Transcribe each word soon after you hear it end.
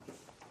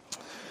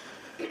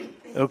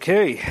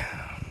Okay.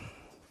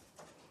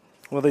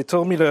 Well, they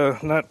told me to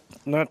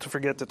not to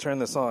forget to turn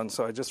this on,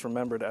 so I just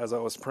remembered as I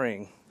was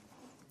praying.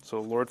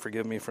 So Lord,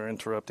 forgive me for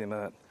interrupting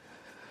that.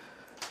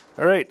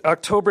 All right,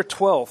 October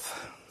 12th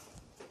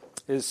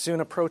is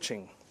soon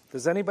approaching.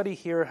 Does anybody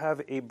here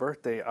have a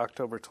birthday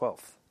October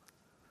 12th?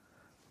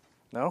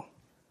 No?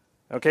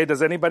 Okay,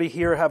 does anybody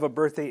here have a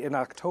birthday in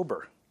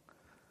October?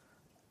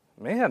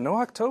 Man, no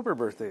October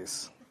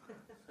birthdays.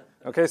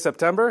 Okay,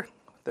 September?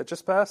 That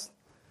just passed?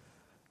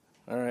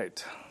 All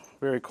right,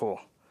 very cool.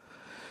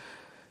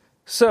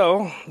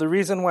 So, the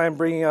reason why I'm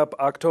bringing up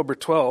October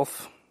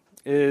 12th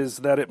is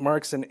that it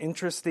marks an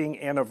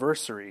interesting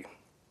anniversary.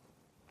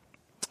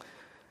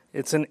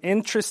 It's an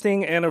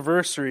interesting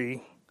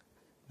anniversary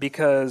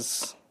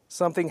because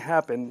something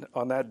happened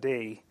on that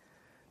day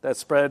that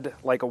spread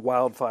like a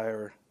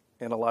wildfire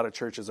in a lot of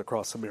churches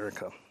across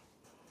America.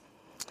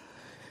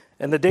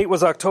 And the date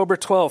was October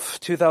 12th,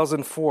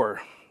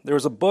 2004. There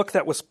was a book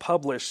that was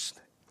published,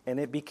 and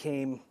it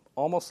became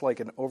almost like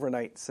an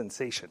overnight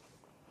sensation.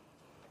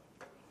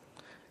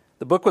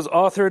 The book was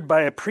authored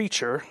by a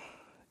preacher,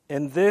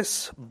 and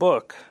this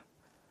book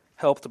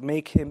helped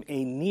make him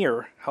a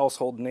near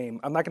household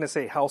name. I'm not going to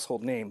say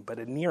household name, but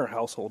a near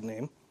household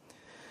name.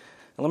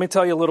 And let me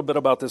tell you a little bit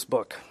about this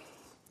book.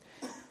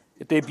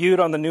 It debuted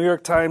on the New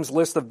York Times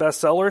list of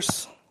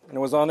bestsellers, and it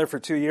was on there for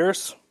 2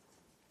 years.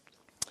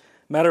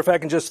 Matter of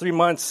fact, in just 3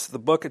 months, the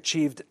book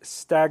achieved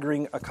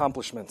staggering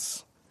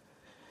accomplishments.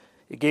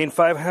 It gained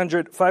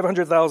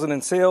 500,000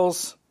 in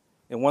sales,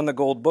 it won the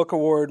Gold Book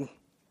Award,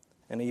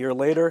 and a year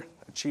later,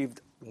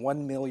 achieved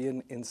 1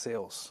 million in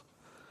sales.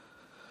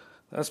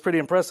 That's pretty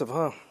impressive,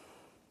 huh?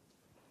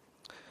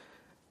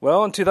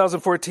 Well, in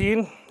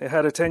 2014, it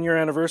had a 10-year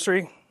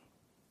anniversary,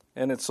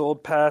 and it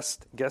sold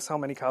past, guess how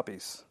many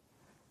copies?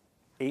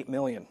 8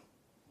 million.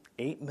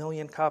 8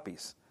 million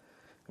copies.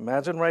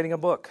 Imagine writing a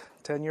book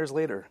 10 years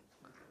later.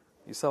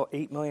 You sell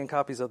 8 million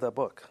copies of that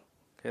book.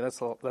 Okay,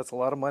 that's a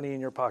lot of money in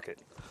your pocket.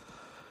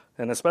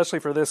 And especially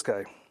for this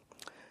guy.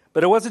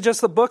 But it wasn't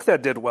just the book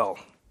that did well.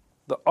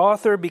 The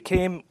author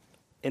became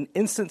an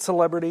instant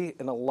celebrity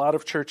in a lot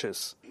of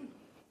churches.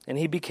 And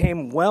he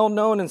became well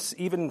known in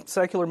even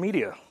secular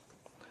media.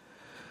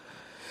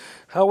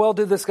 How well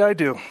did this guy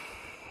do?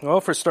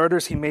 Well, for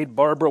starters, he made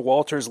Barbara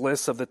Walters'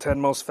 list of the 10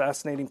 most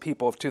fascinating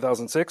people of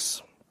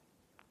 2006.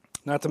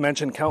 Not to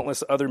mention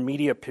countless other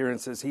media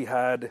appearances he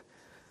had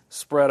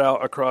spread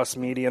out across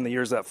media in the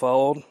years that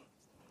followed.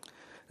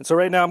 And so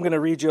right now I'm going to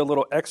read you a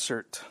little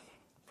excerpt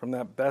from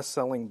that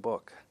best-selling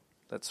book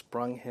that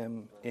sprung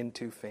him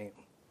into fame.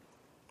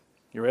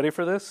 You ready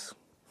for this?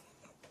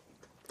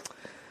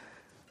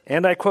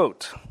 And I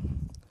quote,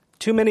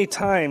 "Too many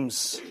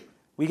times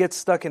we get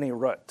stuck in a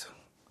rut,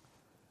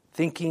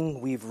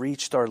 thinking we've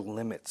reached our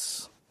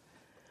limits.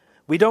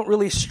 We don't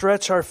really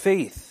stretch our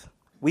faith.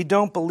 We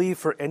don't believe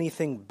for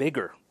anything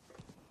bigger.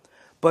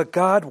 But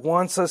God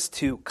wants us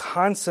to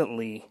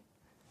constantly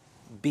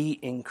be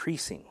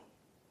increasing,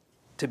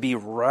 to be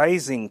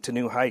rising to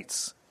new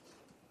heights.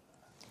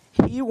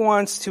 He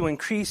wants to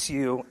increase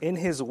you in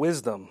His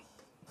wisdom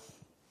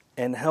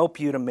and help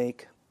you to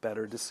make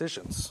better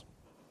decisions.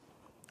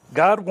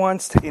 God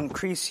wants to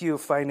increase you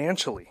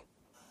financially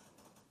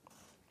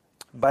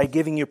by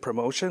giving you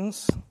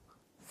promotions,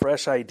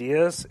 fresh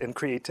ideas, and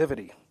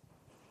creativity."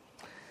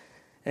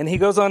 And he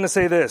goes on to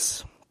say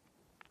this,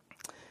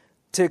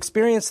 "To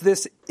experience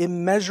this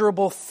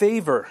immeasurable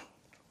favor,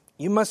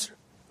 you must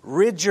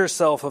rid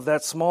yourself of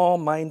that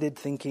small-minded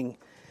thinking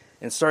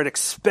and start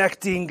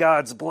expecting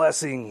God's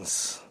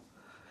blessings.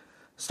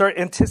 Start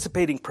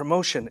anticipating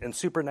promotion and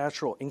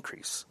supernatural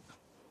increase.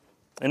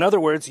 In other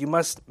words, you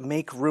must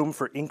make room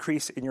for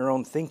increase in your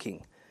own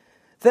thinking.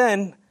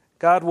 Then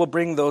God will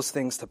bring those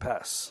things to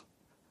pass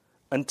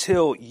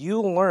until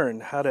you learn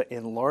how to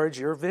enlarge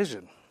your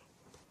vision.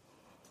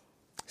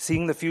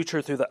 Seeing the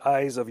future through the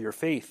eyes of your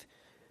faith,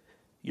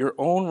 your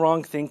own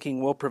wrong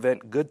thinking will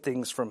prevent good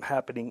things from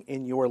happening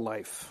in your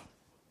life.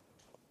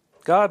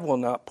 God will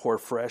not pour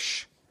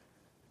fresh,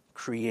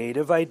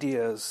 creative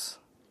ideas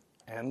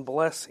and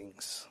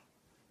blessings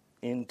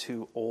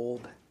into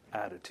old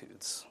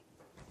attitudes."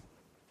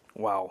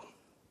 Wow.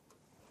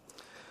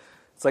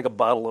 It's like a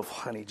bottle of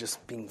honey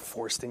just being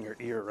forced in your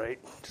ear, right?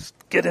 Just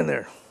get in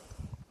there.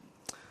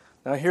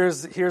 Now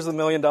here's the $1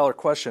 million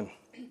question.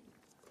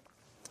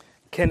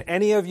 Can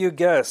any of you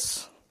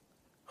guess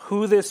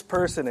who this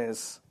person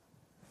is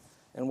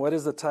and what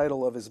is the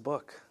title of his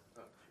book?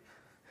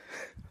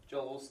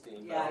 Joel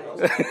Osteen.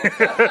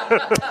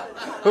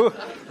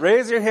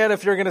 Raise your hand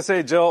if you're going to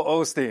say Joel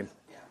Osteen.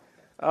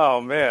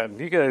 Oh man,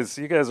 you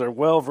guys are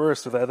well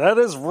versed with that. That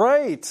is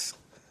right.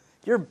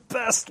 Your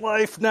best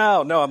life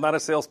now. No, I'm not a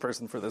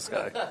salesperson for this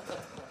guy.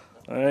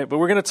 All right, but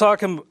we're going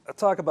to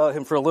talk about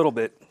him for a little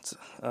bit.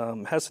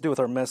 It has to do with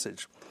our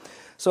message.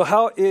 So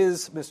how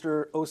is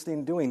Mr.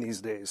 Osteen doing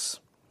these days?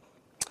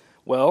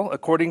 Well,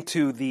 according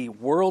to the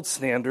world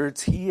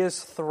standards, he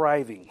is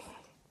thriving.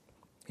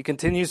 He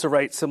continues to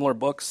write similar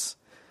books.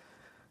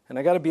 And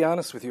I got to be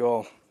honest with you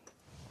all.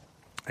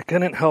 I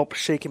couldn't help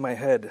shaking my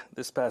head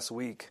this past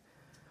week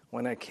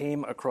when I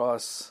came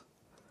across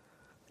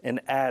an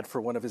ad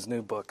for one of his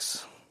new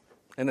books.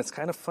 And it's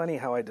kind of funny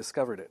how I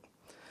discovered it.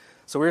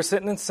 So we were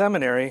sitting in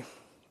seminary,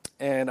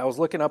 and I was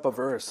looking up a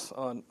verse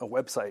on a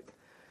website,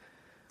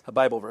 a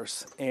Bible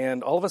verse,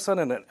 and all of a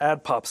sudden an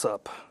ad pops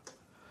up.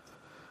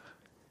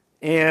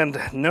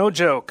 And no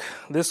joke,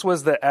 this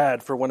was the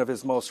ad for one of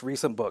his most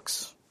recent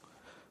books.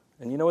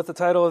 And you know what the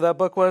title of that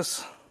book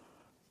was?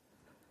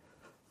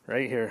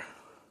 Right here.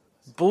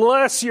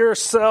 Bless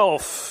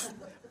yourself.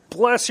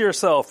 Bless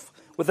yourself.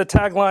 With the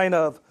tagline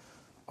of,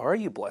 are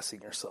you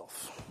blessing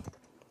yourself?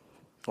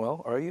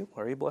 Well, are you?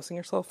 Are you blessing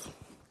yourself?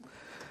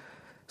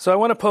 So I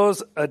want to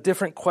pose a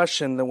different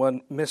question than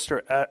what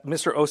Mr.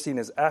 Osteen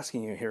is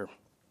asking you here.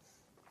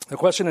 The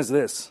question is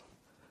this,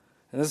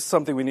 and this is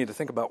something we need to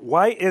think about.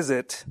 Why is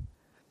it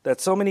that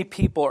so many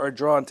people are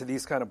drawn to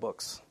these kind of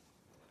books?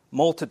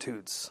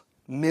 Multitudes,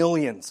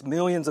 millions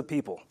of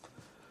people.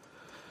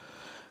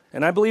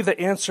 And I believe the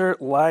answer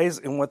lies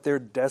in what they're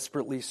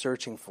desperately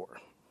searching for.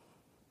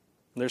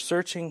 They're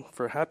searching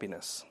for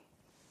happiness.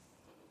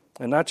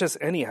 And not just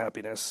any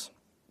happiness.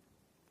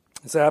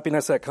 It's a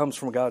happiness that comes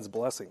from God's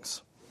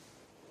blessings.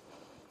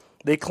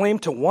 They claim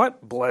to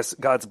want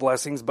God's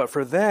blessings, but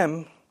for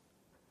them,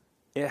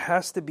 it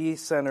has to be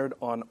centered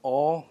on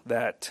all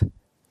that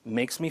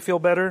makes me feel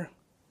better,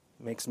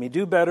 makes me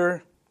do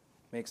better,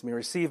 makes me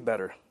receive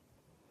better.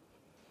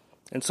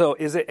 And so,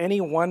 is it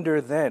any wonder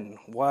then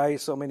why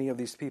so many of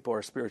these people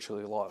are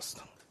spiritually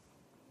lost?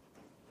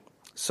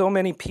 So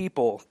many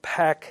people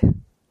pack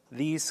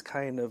these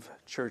kind of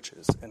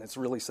churches, and it's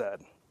really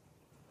sad.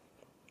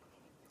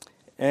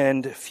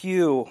 And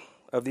few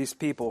of these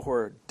people who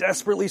are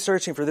desperately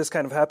searching for this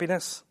kind of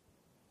happiness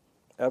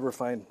ever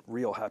find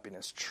real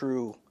happiness,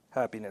 true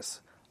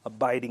happiness,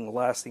 abiding,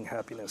 lasting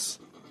happiness.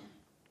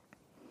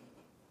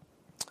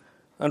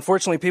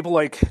 Unfortunately, people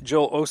like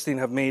Joel Osteen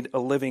have made a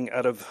living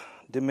out of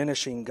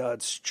diminishing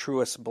God's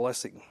truest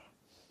blessing,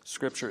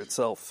 Scripture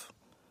itself.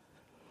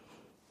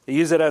 They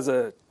use it as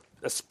a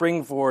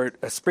springboard,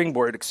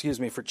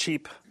 for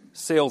cheap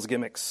sales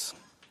gimmicks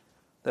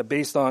that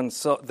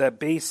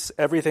base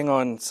everything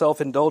on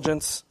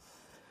self-indulgence,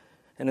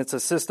 and it's a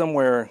system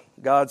where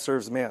God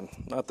serves man,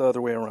 not the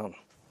other way around.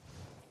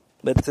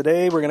 But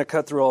today we're going to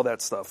cut through all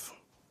that stuff.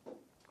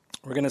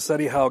 We're going to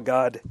study how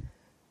God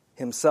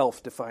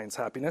himself defines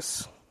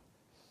happiness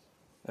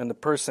and the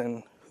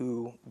person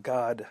who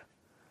God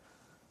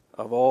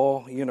of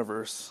all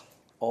universe,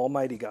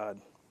 Almighty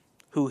God,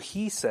 who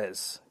he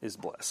says is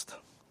blessed.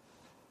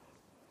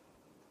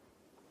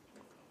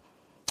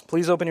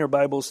 Please open your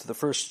Bibles to the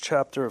first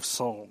chapter of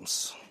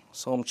Psalms,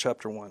 Psalm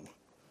chapter 1.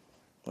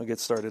 We'll get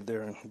started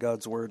there in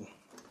God's Word.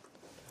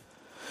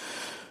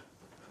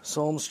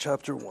 Psalms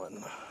chapter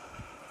 1.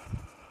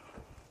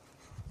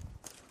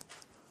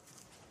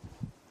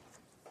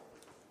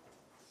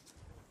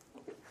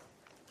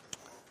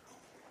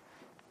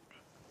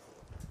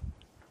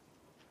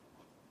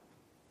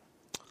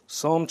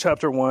 Psalm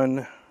chapter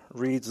 1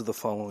 reads the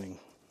following.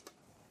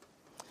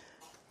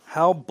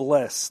 How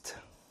blessed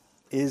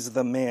is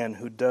the man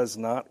who does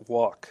not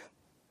walk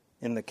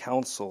in the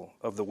counsel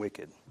of the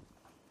wicked,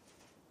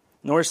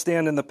 nor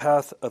stand in the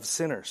path of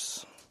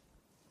sinners,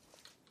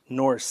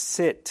 nor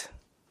sit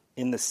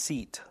in the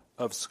seat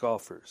of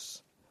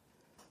scoffers.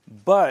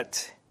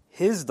 But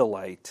his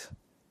delight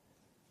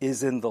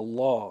is in the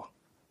law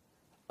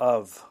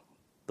of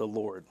the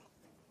Lord.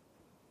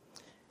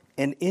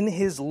 And in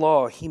his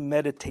law he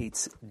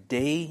meditates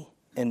day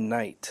and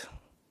night.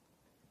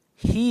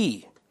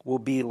 He will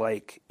be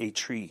like a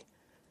tree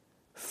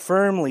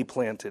firmly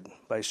planted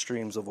by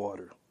streams of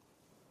water,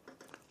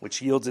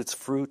 which yields its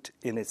fruit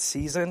in its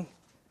season,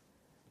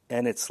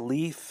 and its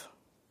leaf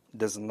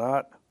does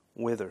not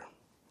wither.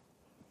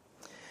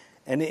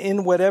 And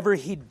in whatever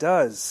he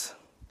does,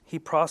 he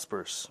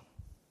prospers.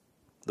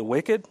 The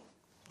wicked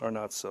are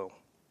not so,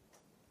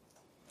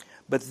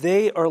 but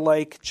they are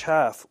like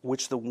chaff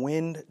which the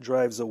wind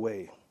drives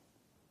away.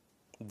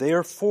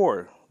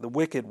 Therefore, the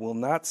wicked will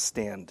not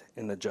stand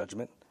in the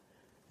judgment,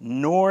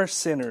 nor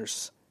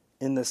sinners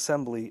in the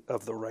assembly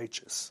of the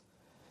righteous.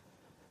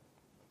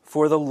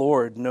 For the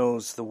Lord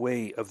knows the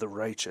way of the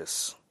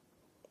righteous,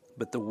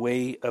 but the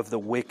way of the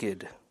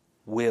wicked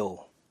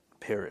will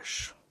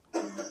perish.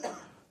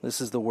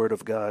 This is the word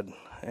of God,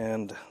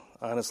 and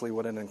honestly,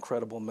 what an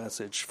incredible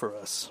message for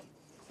us.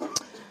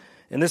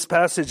 In this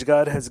passage,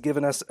 God has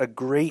given us a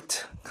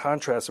great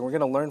contrast, and we're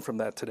going to learn from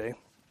that today.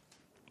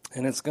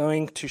 And it's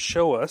going to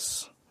show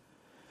us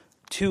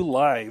two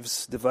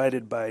lives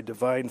divided by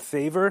divine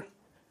favor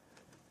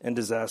and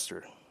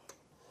disaster.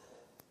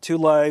 Two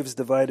lives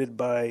divided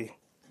by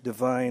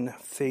divine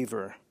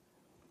favor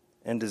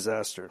and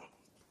disaster.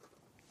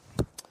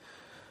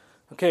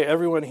 Okay,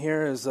 everyone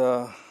here is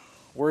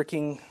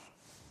working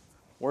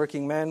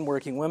men,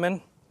 working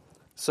women.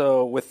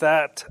 So with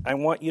that, I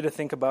want you to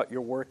think about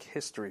your work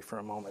history for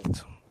a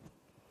moment.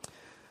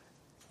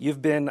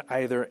 You've been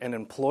either an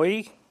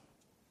employee,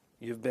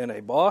 you've been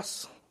a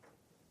boss,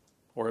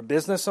 or a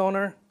business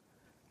owner,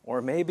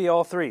 or maybe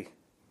all three.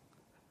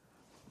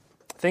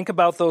 Think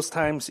about those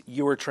times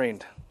you were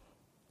trained.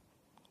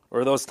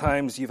 or those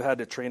times you've had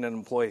to train an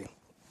employee.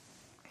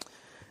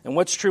 And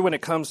what's true when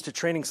it comes to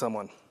training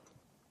someone?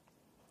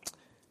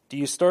 Do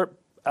you start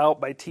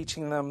out by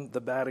teaching them the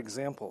bad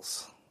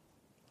examples?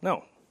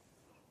 No.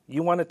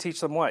 You want to teach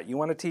them what? You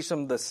want to teach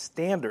them the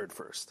standard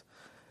first.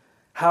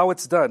 How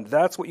it's done.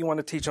 That's what you want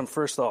to teach them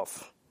first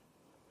off.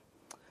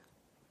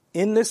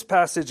 In this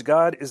passage,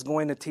 God is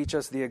going to teach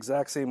us the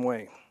exact same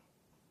way.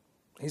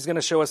 He's going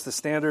to show us the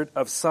standard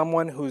of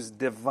someone who's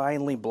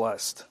divinely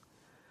blessed.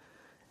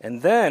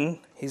 And then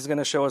he's going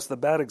to show us the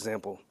bad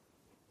example,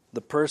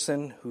 the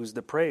person who's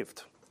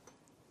depraved.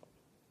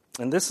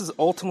 And this is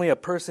ultimately a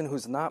person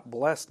who's not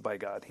blessed by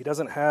God. He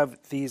doesn't have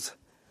these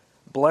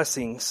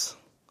blessings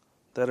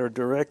that are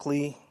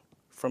directly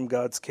from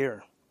God's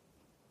care.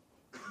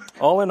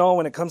 All in all,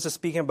 when it comes to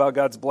speaking about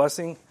God's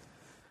blessing,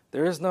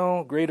 there is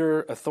no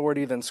greater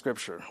authority than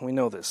Scripture. We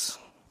know this.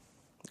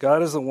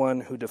 God is the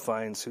one who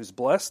defines who's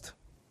blessed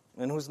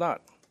and who's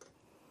not.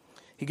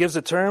 He gives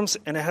the terms,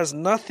 and it has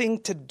nothing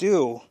to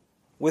do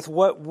with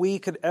what we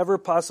could ever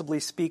possibly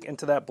speak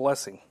into that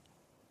blessing.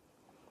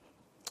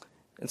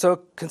 And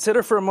so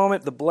consider for a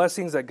moment the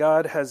blessings that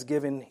God has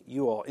given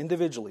you all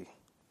individually.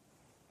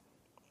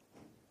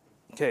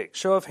 Okay,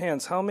 show of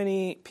hands, how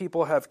many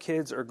people have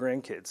kids or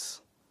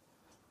grandkids?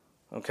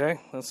 Okay,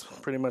 that's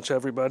pretty much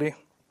everybody.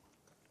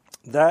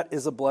 That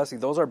is a blessing.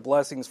 Those are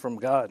blessings from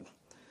God.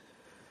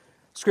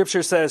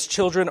 Scripture says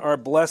children are a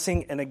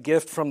blessing and a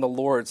gift from the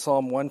Lord,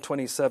 Psalm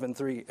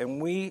 127:3.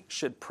 And we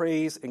should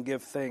praise and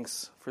give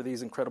thanks for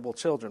these incredible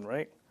children,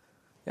 right?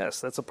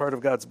 Yes, that's a part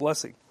of God's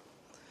blessing.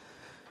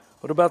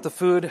 What about the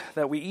food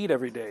that we eat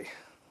every day?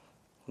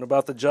 What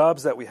about the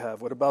jobs that we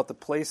have? What about the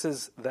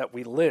places that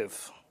we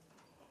live?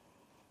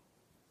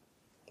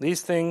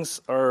 These things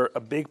are a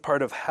big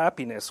part of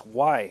happiness.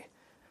 Why?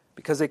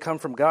 Because they come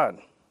from God.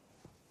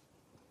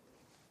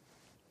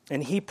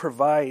 And He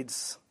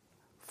provides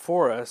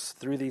for us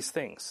through these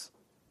things.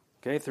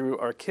 Okay, through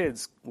our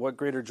kids. What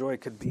greater joy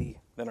could be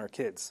than our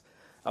kids?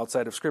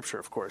 Outside of Scripture,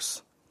 of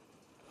course.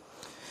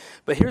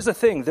 But here's the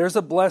thing. There's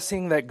a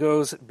blessing that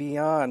goes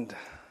beyond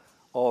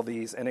all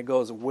these, and it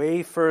goes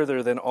way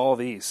further than all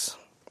these.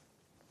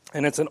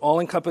 And it's an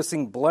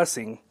all-encompassing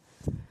blessing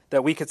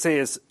that we could say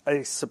is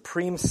a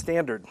supreme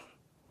standard.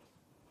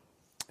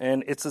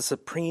 And it's a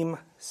supreme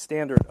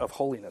standard of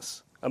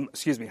holiness.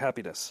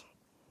 Happiness.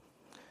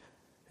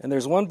 And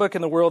there's one book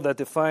in the world that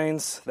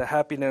defines the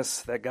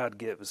happiness that God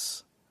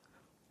gives.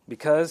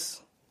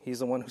 Because He's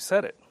the one who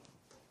said it.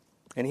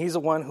 And He's the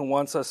one who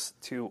wants us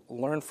to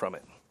learn from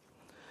it.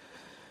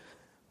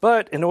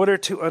 But in order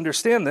to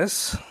understand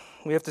this,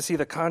 we have to see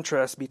the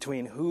contrast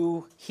between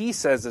who He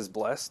says is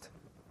blessed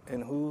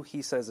and who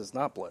He says is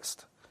not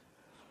blessed.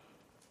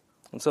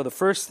 And so the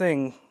first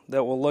thing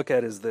that we'll look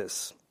at is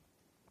this.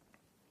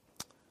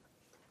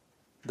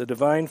 The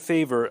divine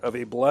favor of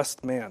a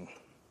blessed man.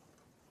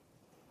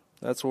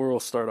 That's where we'll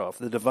start off.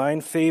 The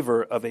divine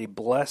favor of a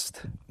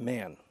blessed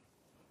man.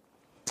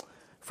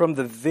 From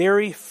the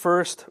very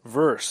first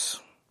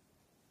verse,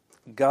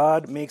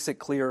 God makes it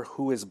clear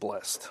who is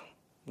blessed.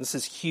 This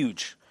is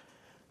huge.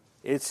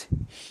 It's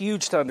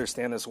huge to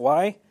understand this.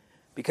 Why?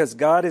 Because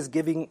God is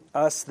giving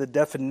us the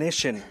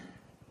definition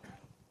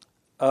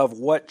of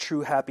what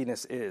true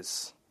happiness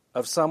is,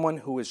 of someone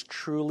who is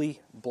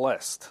truly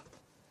blessed.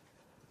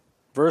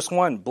 Verse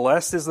 1,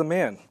 blessed is the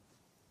man.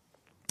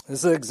 This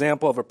is an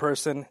example of a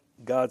person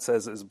God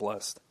says is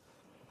blessed.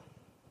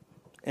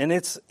 And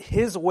it's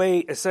His way,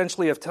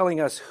 essentially, of telling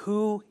us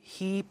who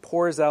He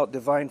pours out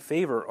divine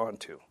favor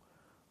onto.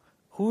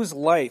 Whose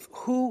life,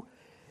 who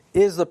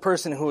is the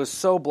person who is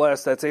so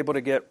blessed that's able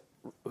to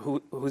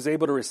who's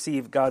able to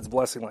receive God's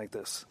blessing like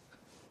this?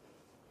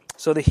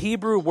 So the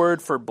Hebrew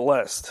word for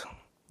blessed,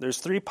 there's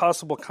three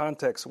possible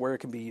contexts where it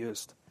can be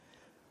used.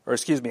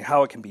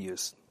 How it can be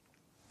used.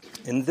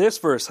 In this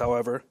verse,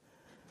 however,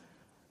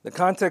 the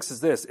context is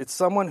this. It's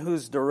someone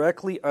who's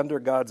directly under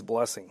God's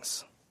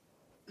blessings.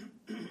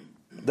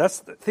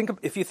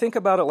 If you think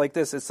about it like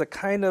this, it's a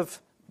kind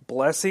of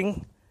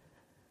blessing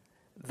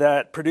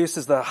that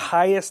produces the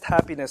highest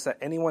happiness that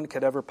anyone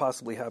could ever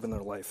possibly have in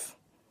their life.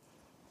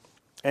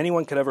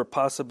 Anyone could ever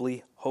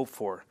possibly hope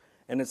for.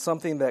 And it's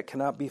something that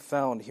cannot be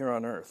found here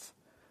on earth.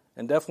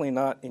 And definitely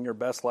not in your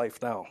best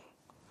life now.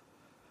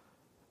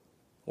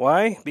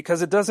 Why?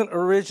 Because it doesn't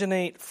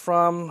originate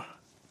from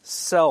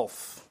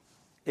self.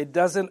 It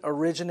doesn't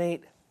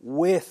originate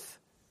with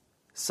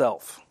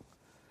self.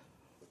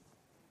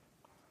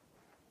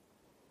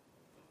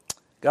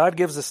 God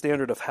gives the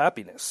standard of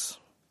happiness.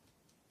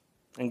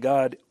 And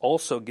God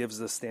also gives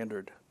the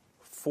standard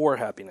for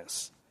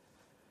happiness.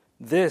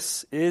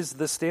 This is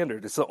the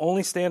standard. It's the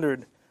only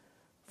standard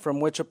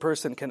from which a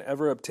person can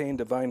ever obtain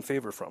divine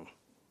favor from.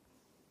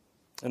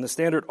 And the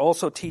standard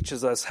also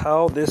teaches us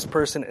how this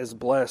person is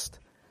blessed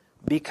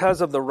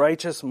because of the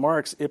righteous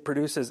marks it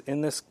produces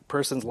in this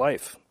person's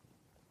life.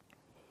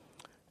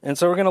 And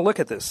so we're going to look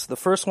at this. The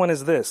first one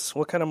is this.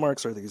 What kind of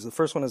marks are these? The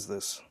first one is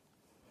this.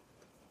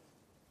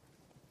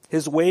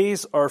 His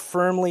ways are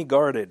firmly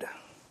guarded.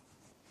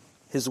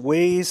 His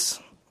ways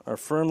are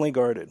firmly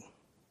guarded.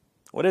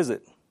 What is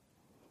it?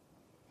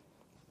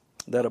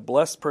 that a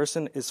blessed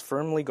person is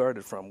firmly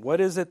guarded from?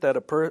 What is it that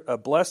a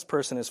blessed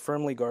person is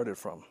firmly guarded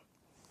from?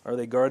 Are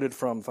they guarded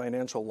from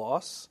financial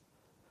loss?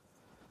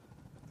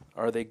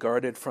 Are they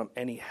guarded from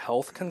any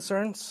health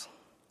concerns?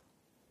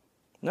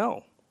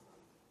 No.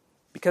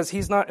 Because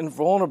he's not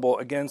invulnerable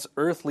against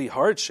earthly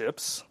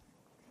hardships,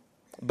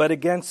 but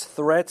against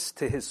threats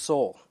to his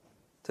soul,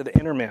 to the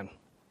inner man.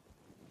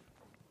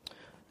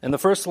 And the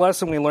first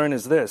lesson we learn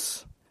is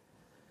this.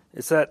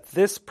 It's that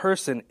this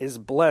person is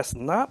blessed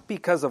not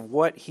because of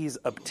what he's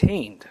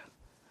obtained,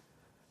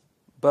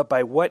 but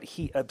by what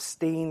he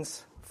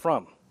abstains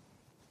from.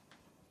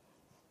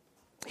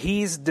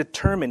 He's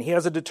determined. He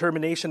has a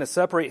determination to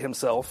separate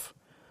himself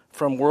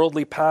from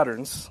worldly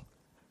patterns,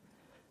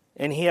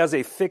 and he has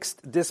a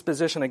fixed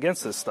disposition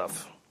against this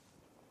stuff.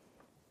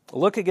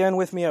 Look again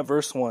with me at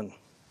verse 1.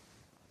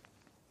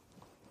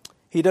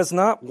 He does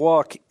not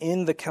walk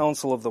in the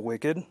counsel of the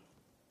wicked,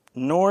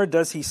 nor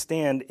does he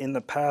stand in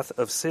the path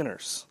of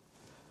sinners.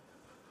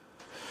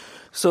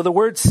 So the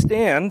word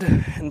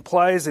stand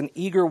implies an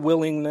eager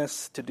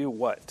willingness to do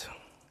what?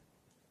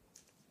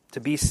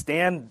 To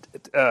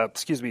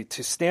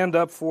stand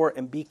up for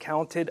and be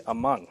counted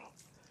among.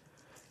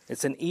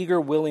 It's an eager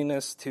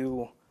willingness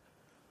to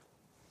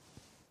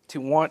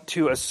want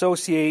to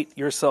associate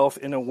yourself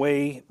in a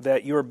way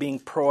that you are being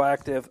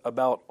proactive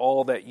about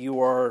all that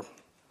you are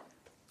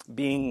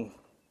being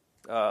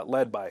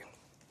led by.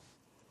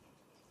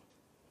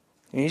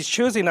 And he's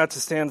choosing not to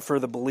stand for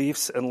the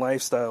beliefs and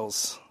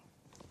lifestyles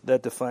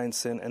that define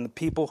sin and the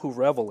people who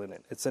revel in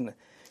it. It's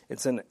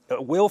a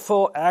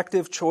willful,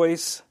 active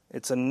choice.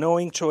 It's a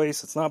knowing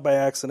choice. It's not by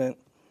accident.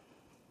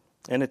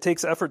 And it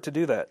takes effort to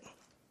do that.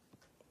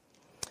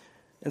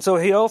 And so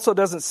he also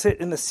doesn't sit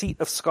in the seat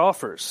of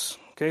scoffers.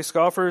 Okay,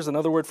 scoffers,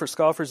 another word for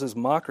scoffers is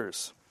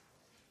mockers.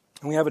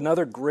 And we have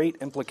another great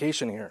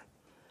implication here.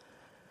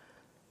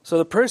 So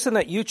the person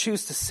that you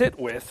choose to sit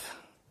with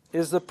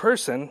is the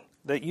person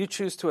that you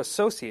choose to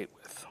associate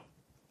with.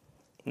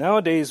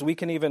 Nowadays, we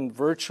can even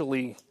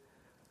virtually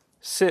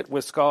sit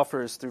with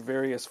scoffers through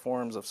various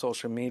forms of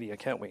social media,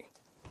 can't we?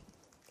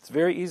 It's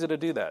very easy to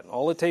do that.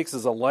 All it takes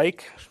is a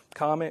like,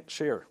 comment,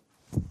 share.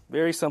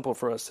 Very simple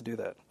for us to do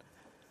that.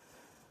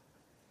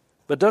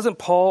 But doesn't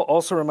Paul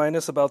also remind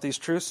us about these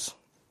truths?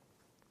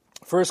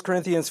 1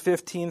 Corinthians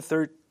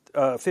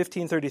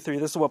 15:33,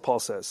 this is what Paul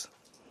says.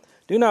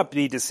 Do not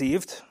be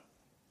deceived.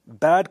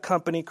 Bad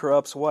company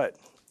corrupts what?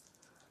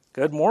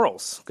 Good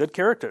morals, good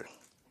character.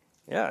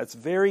 Yeah, it's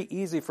very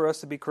easy for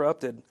us to be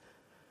corrupted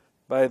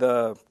by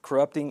the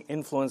corrupting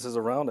influences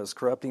around us,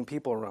 corrupting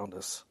people around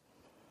us.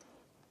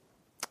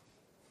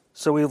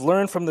 So we've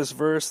learned from this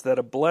verse that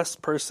a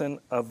blessed person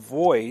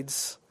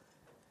avoids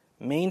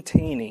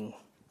maintaining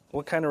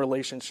what kind of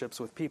relationships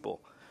with people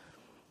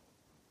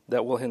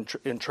that will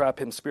entrap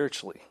him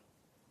spiritually.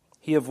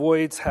 He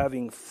avoids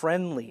having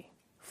friendly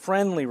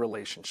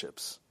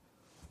relationships.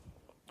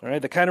 All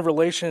right, the kind of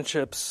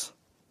relationships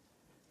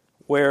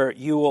where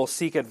you will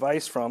seek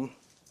advice from,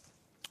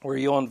 where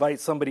you'll invite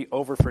somebody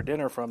over for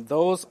dinner from,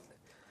 those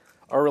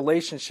are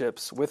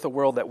relationships with the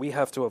world that we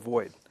have to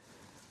avoid.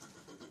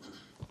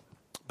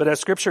 But as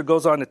Scripture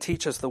goes on to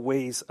teach us the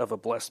ways of a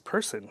blessed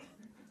person,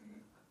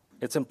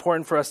 it's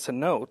important for us to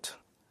note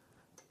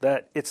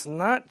that it's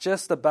not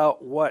just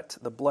about what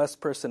the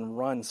blessed person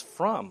runs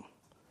from,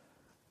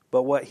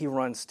 but what he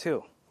runs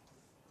to,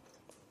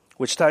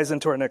 which ties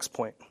into our next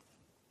point.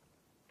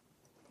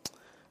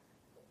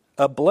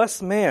 A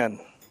blessed man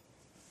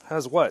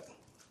has what?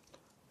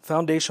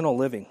 Foundational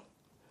living.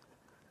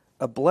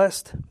 A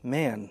blessed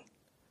man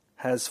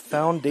has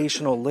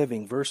foundational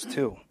living. Verse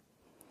 2.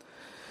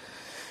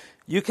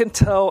 You can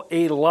tell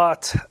a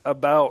lot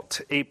about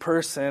a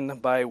person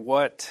by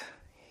what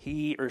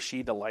he or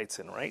she delights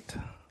in, right?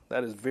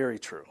 That is very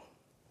true.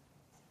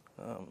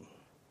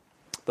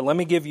 But let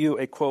me give you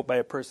a quote by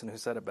a person who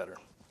said it better.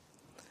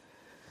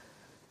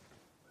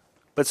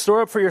 But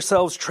store up for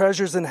yourselves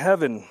treasures in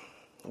heaven,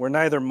 where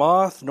neither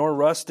moth nor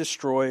rust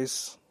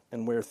destroys,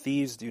 and where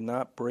thieves do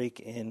not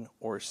break in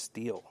or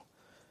steal.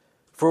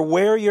 For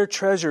where your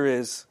treasure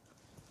is,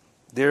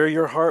 there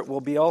your heart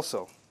will be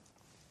also.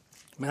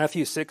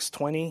 Matthew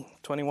 6:20,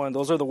 21,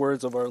 those are the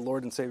words of our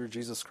Lord and Savior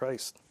Jesus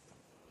Christ.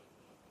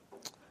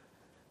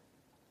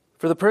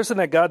 For the person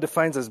that God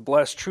defines as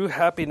blessed, true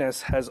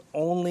happiness has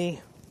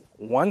only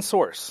one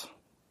source.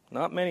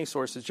 Not many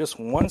sources, just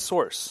one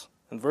source.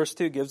 And verse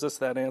 2 gives us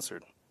that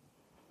answered.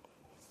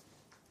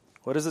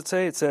 What does it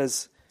say? It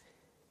says,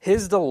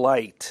 his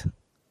delight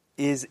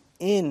is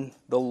in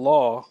the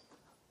law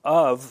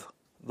of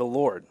the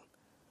Lord,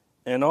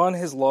 and on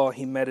his law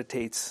he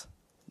meditates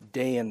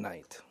day and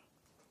night.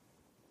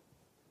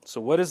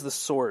 So what is the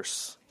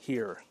source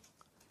here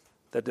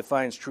that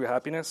defines true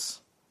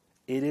happiness?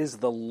 It is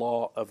the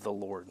law of the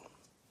Lord.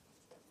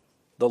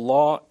 The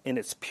law in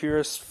its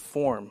purest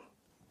form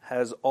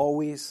has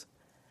always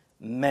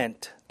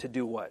meant to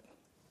do what?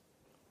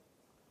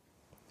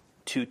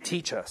 To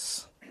teach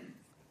us,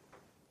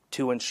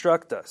 to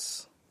instruct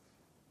us,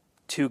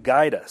 to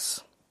guide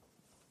us.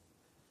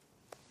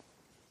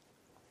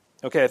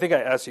 Okay, I think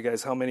I asked you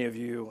guys how many of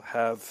you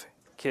have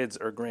kids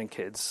or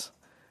grandkids,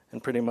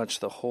 and pretty much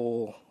the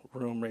whole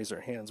room raised their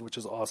hands, which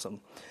is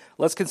awesome.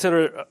 Let's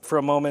consider for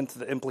a moment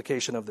the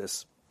implication of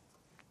this.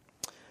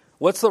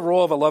 What's the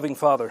role of a loving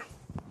father?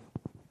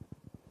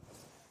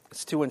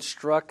 It's to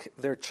instruct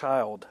their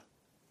child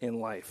in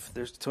life.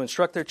 There's to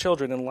instruct their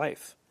children in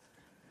life.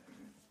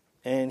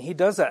 And he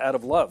does that out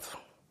of love.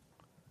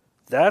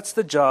 That's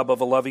the job of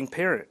a loving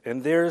parent.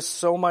 And there's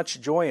so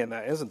much joy in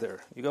that, isn't there?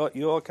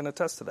 You all can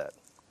attest to that.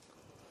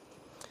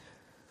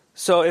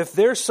 So if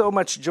there's so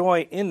much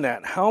joy in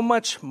that, how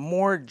much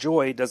more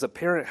joy does a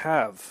parent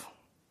have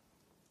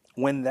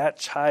when that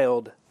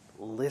child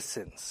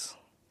listens?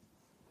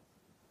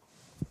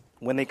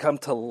 When they come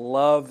to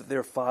love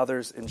their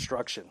father's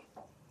instruction?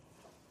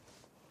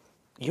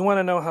 You want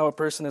to know how a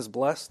person is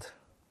blessed?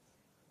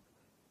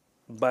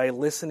 By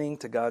listening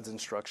to God's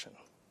instruction.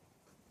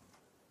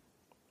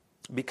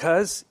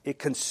 Because it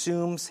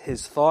consumes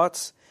his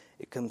thoughts,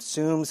 it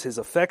consumes his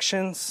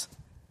affections,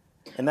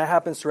 and that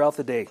happens throughout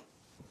the day.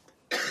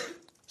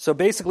 So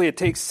basically it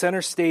takes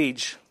center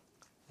stage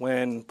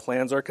when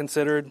plans are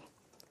considered,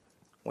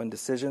 when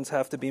decisions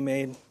have to be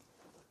made.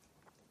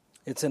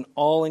 It's an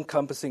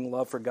all-encompassing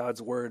love for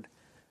God's word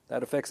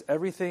that affects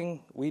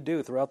everything we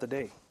do throughout the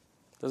day.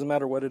 Doesn't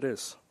matter what it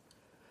is.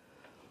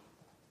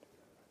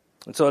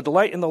 And so a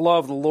delight in the law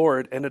of the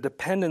Lord and a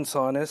dependence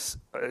on it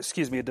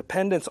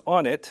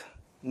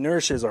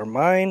nourishes our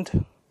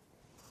mind,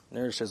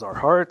 nourishes our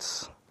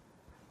hearts,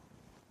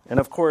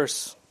 and of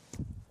course,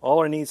 all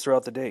our needs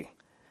throughout the day.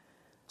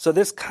 So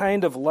this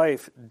kind of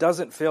life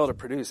doesn't fail to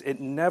produce.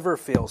 It never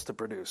fails to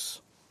produce.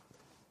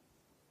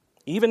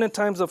 Even in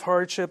times of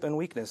hardship and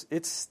weakness,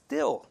 it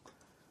still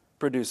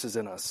produces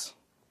in us.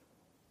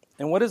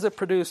 And what does it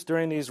produce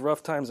during these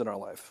rough times in our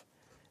life?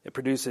 It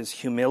produces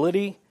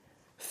humility,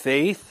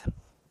 faith,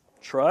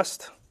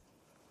 trust,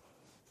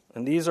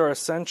 and these are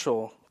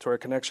essential to our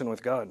connection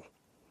with God.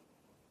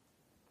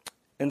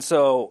 And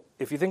so,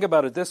 if you think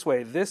about it this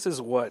way, this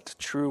is what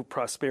true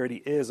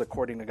prosperity is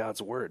according to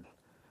God's word.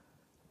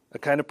 A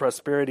kind of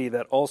prosperity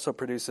that also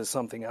produces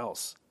something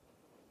else.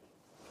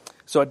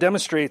 So it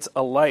demonstrates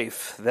a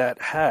life that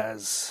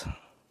has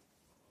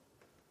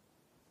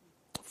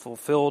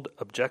fulfilled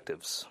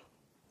objectives.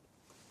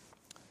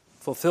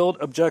 Fulfilled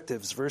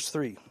objectives, verse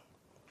 3.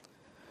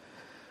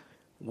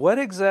 What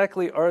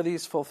exactly are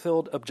these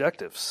fulfilled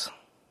objectives?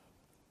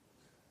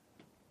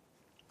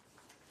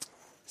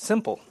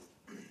 Simple.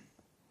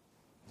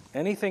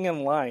 Anything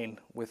in line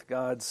with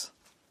God's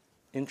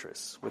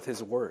interests, with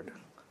his word.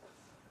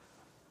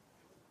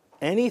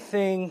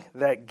 Anything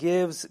that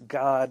gives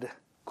God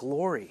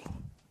glory.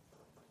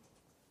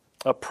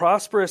 A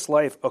prosperous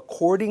life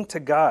according to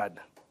God,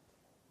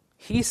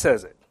 he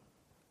says it,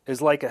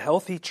 is like a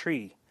healthy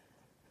tree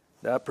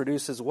that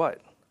produces what?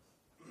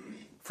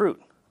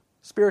 Fruit.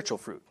 Spiritual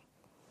fruit.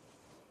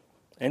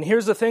 And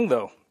here's the thing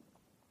though.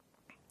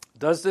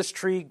 Does this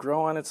tree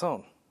grow on its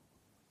own?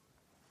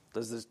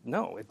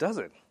 No, it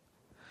doesn't.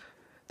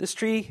 This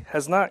tree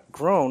has not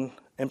grown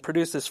and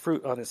produced this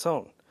fruit on its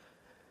own.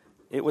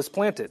 It was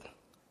planted.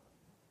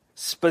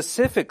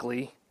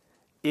 Specifically,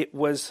 it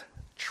was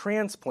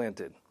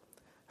transplanted.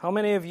 How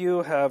many of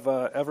you have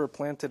ever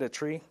planted a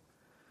tree?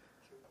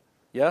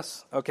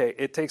 Yes? Okay,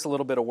 it takes a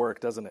little bit of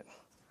work, doesn't it?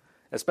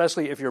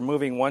 Especially if you're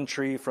moving one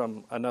tree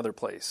from another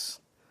place.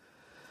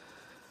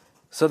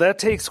 So that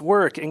takes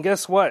work, and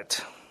guess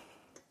what?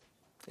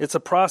 It's a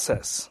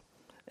process.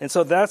 And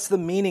so that's the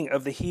meaning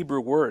of the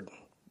Hebrew word.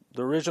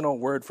 The original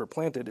word for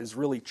planted is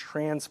really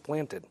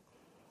transplanted.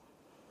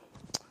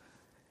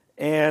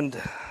 And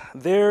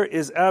there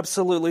is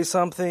absolutely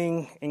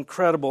something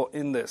incredible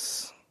in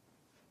this.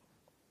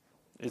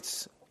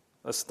 It's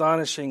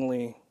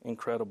astonishingly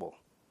incredible.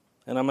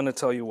 And I'm going to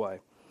tell you why.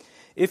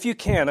 If you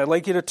can, I'd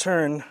like you to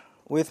turn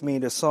with me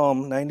to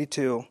Psalm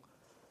 92,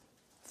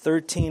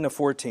 13 to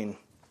 14.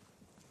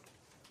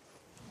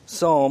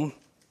 Psalm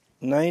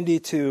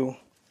 92,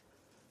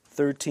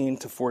 13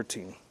 to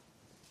 14.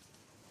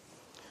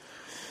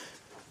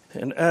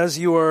 And as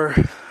you are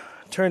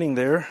turning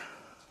there,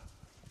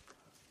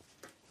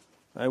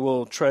 I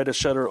will try to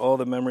shudder all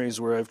the memories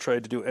where I've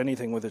tried to do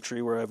anything with a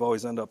tree where I've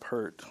always ended up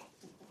hurt.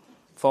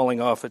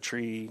 Falling off a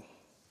tree,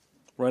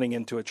 running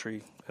into a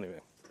tree. Anyway.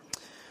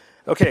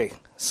 Okay,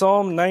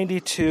 Psalm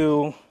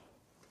 92,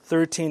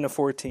 13 to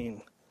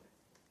 14.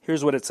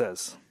 Here's what it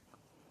says.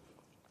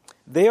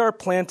 They are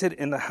planted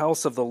in the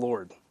house of the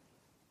Lord.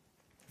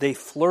 They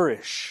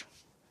flourish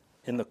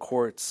in the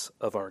courts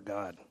of our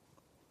God.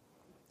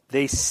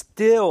 They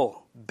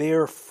still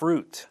bear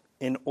fruit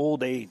in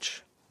old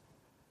age.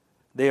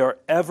 They are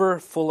ever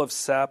full of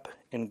sap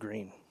and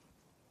green.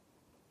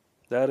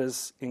 That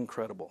is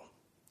incredible.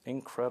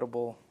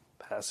 Incredible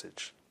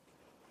passage.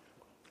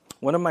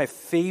 One of my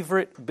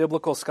favorite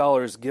biblical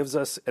scholars gives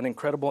us an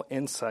incredible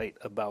insight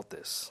about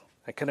this.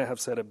 I couldn't have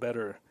said it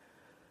better,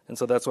 and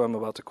so that's why I'm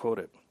about to quote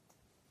it.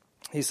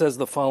 He says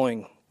the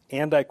following,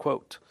 and I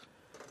quote,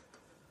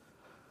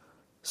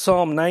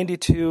 Psalm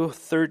 92,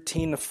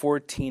 13 to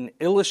 14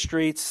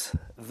 illustrates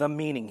the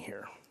meaning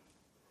here.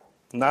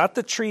 not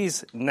the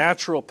tree's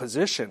natural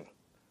position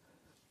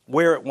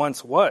where it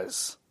once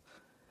was,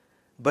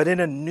 but in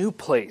a new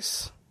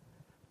place,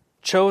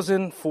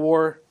 chosen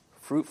for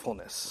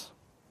fruitfulness.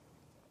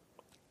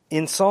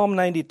 In Psalm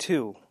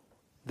 92,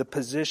 the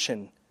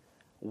position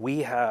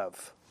we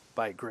have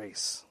by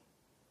grace.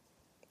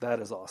 That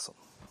is awesome.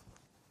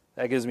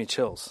 That gives me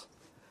chills.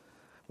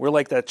 We're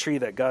like that tree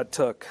that God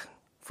took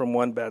from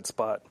one bad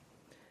spot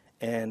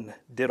and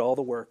did all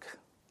the work,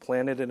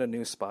 planted in a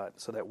new spot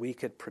so that we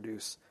could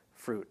produce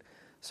fruit,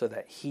 so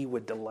that he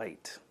would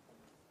delight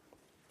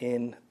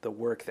in the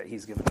work that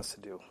he's given us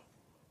to do.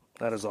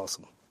 That is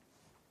awesome.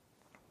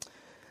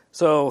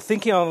 So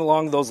thinking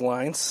along those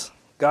lines,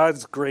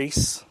 God's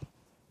grace,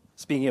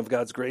 speaking of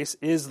God's grace,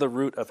 is the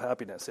root of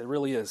happiness. It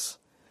really is.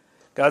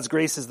 God's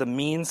grace is the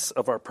means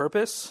of our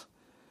purpose.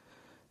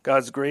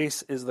 God's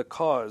grace is the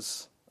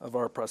cause of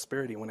our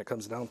prosperity when it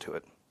comes down to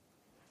it.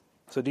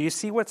 So do you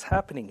see what's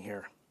happening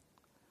here?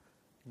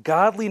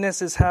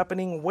 Godliness is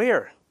happening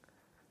where?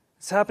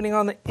 It's happening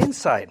on the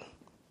inside.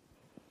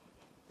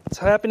 It's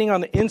happening on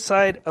the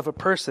inside of a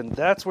person.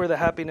 That's where the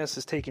happiness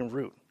is taking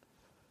root.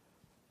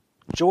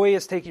 Joy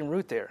is taking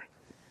root there.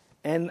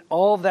 And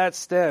all that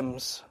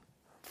stems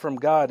from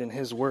God and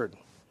his word.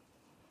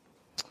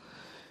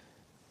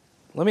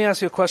 Let me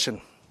ask you a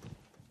question.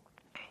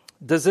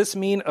 Does this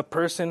mean a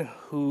person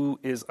who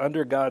is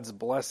under God's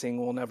blessing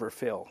will never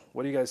fail?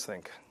 What do you guys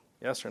think?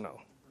 Yes or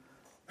no?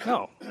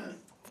 No,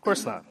 of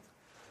course not.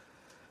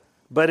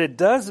 But it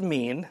does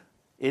mean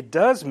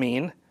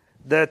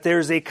that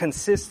there's a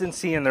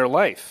consistency in their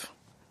life.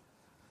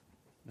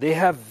 They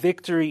have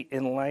victory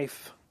in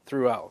life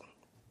throughout.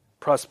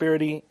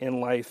 Prosperity in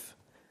life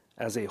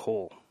as a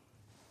whole.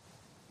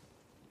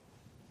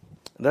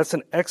 That's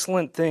an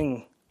excellent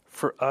thing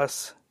for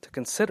us to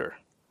consider.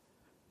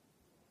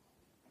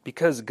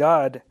 Because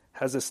God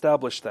has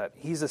established that.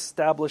 He's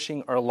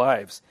establishing our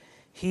lives.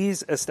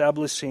 He's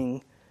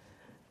establishing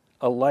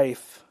a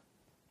life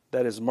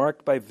that is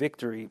marked by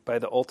victory by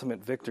the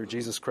ultimate victor,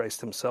 Jesus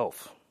Christ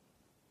himself.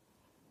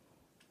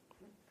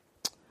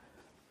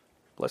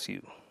 Bless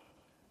you.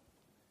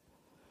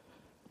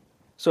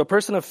 So a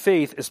person of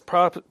faith is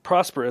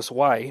prosperous.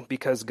 Why?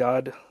 Because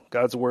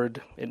God's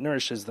word, it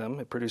nourishes them.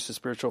 It produces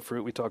spiritual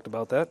fruit. We talked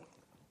about that.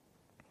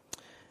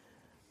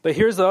 But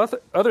here's the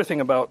other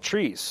thing about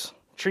trees.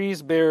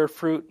 Trees bear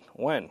fruit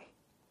when?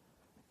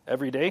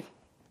 Every day?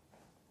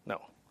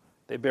 No.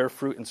 They bear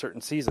fruit in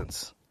certain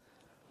seasons.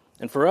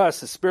 And for us,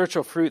 the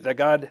spiritual fruit that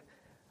God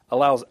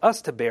allows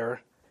us to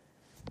bear,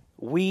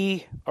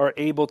 we are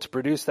able to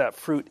produce that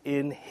fruit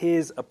in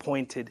his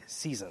appointed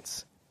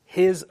seasons,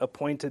 his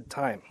appointed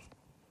time.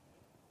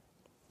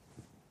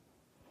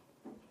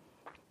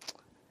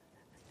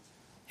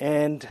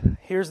 And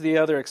here's the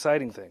other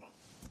exciting thing.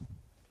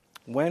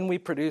 When we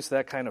produce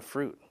that kind of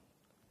fruit,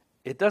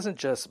 it doesn't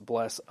just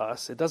bless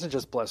us. It doesn't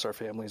just bless our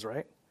families,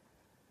 right?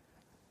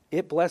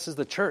 It blesses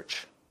the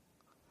church.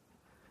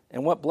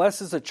 And what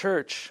blesses the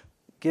church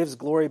gives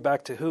glory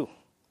back to who?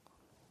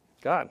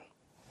 God.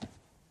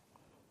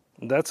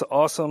 And that's an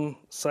awesome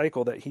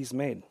cycle that he's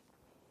made.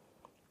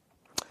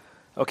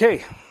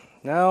 Okay,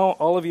 now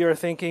all of you are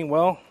thinking,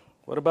 well,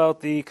 what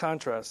about the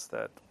contrast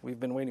that we've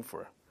been waiting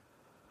for?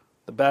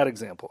 The bad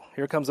example.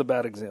 Here comes a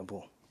bad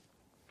example.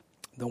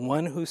 The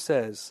one who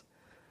says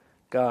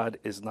God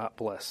is not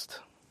blessed.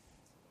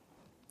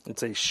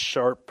 It's a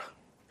sharp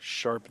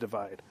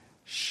divide,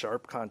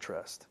 sharp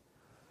contrast.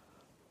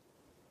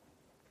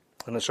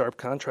 And the sharp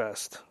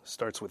contrast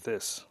starts with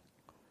this.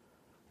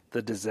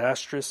 The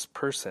disastrous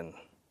position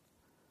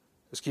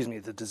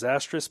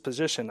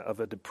of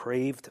a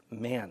depraved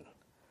man.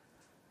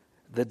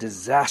 The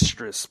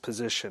disastrous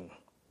position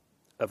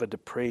of a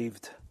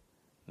depraved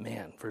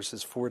man.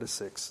 Verses 4 to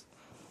 6.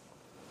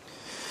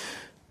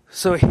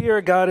 So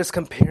here God is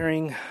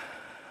comparing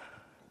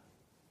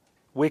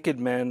wicked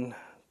men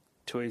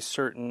to a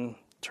certain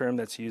term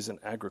that's used in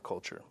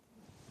agriculture.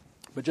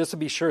 But just to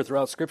be sure,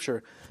 throughout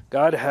Scripture,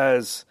 God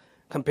has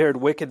compared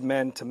wicked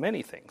men to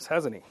many things,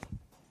 hasn't he?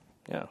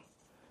 Yeah.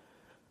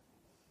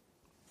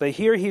 But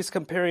here he's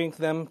comparing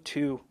them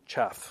to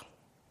chaff.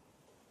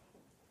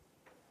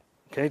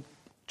 Okay?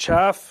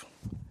 Chaff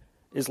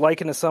is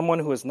likened to someone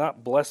who is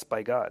not blessed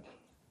by God.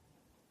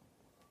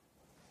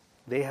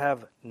 They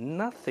have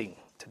nothing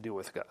to do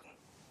with God.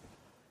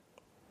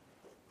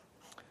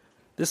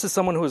 This is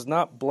someone who is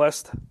not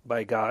blessed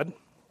by God.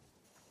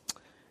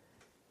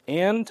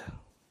 And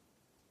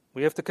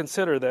we have to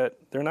consider that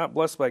they're not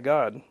blessed by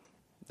God.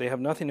 They have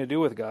nothing to do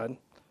with God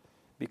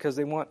because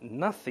they want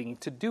nothing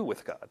to do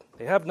with God.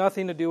 They have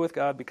nothing to do with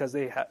God because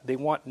they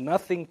want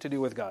nothing to do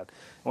with God.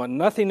 They want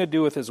nothing to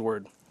do with his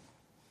word.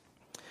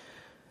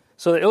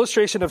 So the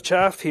illustration of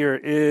chaff here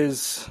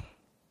is,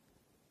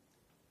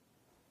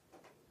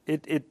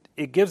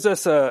 it gives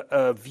us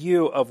a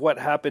view of what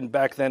happened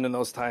back then in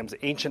those times,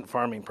 the ancient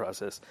farming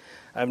process.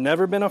 I've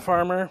never been a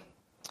farmer.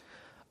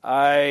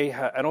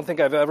 I don't think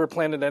I've ever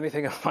planted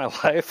anything in my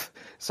life,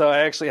 so I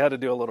actually had to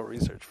do a little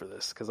research for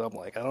this because I'm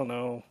like, I don't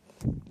know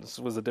This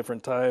was a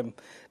different time.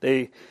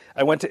 I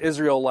went to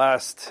Israel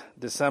last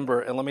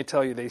December, and let me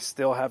tell you, they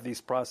still have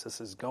these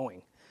processes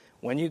going.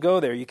 When you go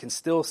there, you can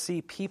still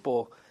see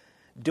people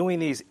doing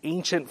these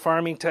ancient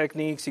farming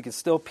techniques. You can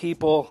still see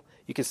people,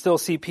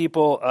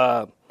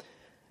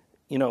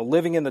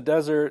 living in the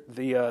desert,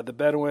 the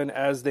Bedouin,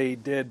 as they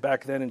did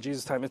back then in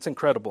Jesus' time. It's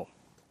incredible.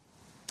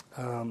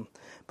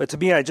 But to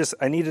me, I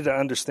needed to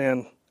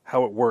understand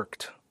how it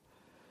worked.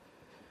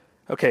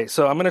 Okay,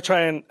 so I'm going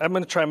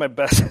to try my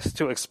best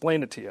to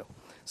explain it to you.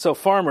 So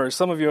farmers,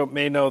 some of you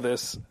may know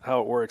this,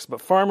 how it works,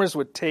 but farmers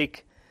would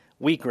take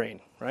wheat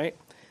grain, right?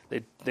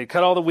 They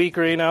cut all the wheat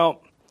grain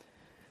out,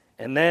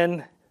 and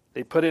then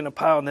they put it in a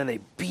pile, and then they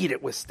beat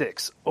it with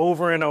sticks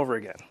over and over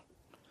again.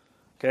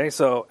 Okay,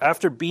 so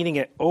after beating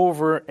it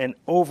over and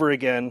over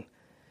again,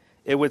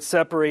 it would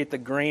separate the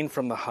grain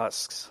from the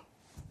husks.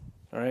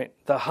 All right,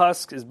 the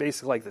husk is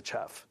basically like the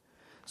chaff,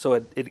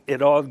 so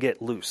it all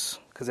get loose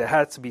because it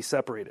had to be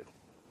separated.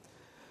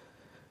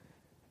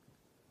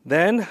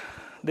 Then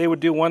they would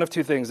do one of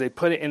two things. They'd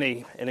put it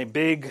in a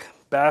big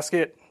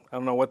basket. I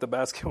don't know what the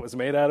basket was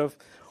made out of,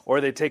 or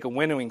they'd take a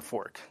winnowing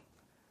fork.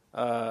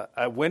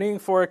 A winnowing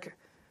fork,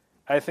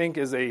 I think,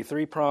 is a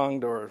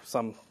 3-pronged or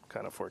some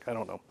kind of fork. I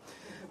don't know.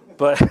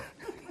 But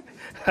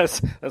that's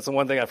the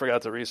one thing I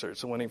forgot to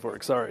research, a winnowing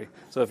fork. Sorry.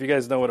 So if you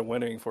guys know what a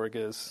winnowing fork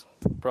is,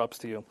 props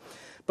to you.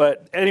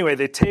 But anyway,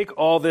 they take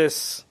all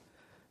this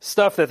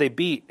stuff that they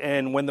beat,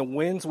 and when the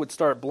winds would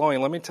start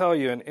blowing, let me tell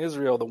you, in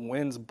Israel, the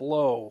winds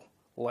blow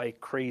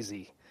like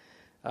crazy.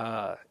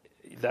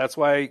 That's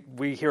why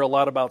we hear a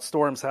lot about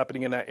storms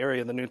happening in that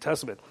area in the New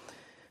Testament.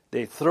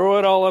 They throw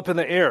it all up in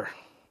the air.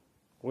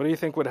 What do you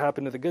think would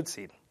happen to the good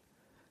seed?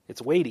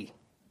 It's weighty.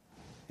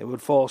 It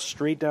would fall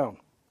straight down.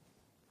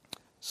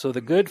 So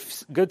the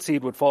good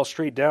seed would fall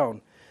straight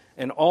down,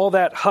 and all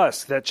that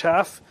husk, that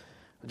chaff,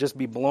 would just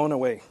be blown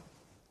away.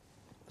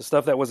 The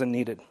stuff that wasn't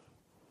needed.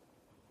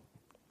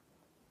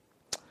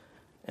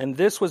 And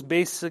this was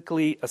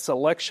basically a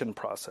selection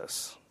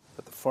process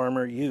that the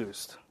farmer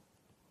used.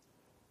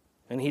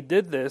 And he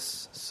did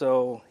this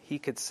so he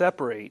could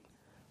separate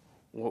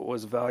what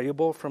was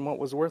valuable from what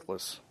was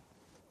worthless.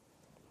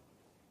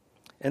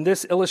 And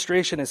this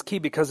illustration is key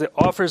because it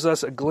offers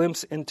us a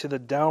glimpse into the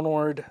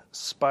downward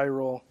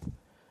spiral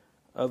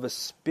of a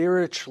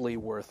spiritually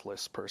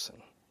worthless person.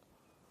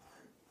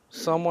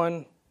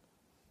 Someone,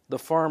 the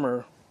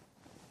farmer,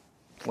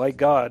 like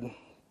God,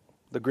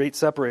 the great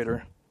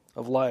separator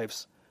of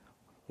lives,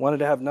 wanted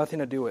to have nothing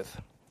to do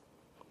with.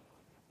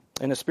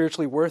 And a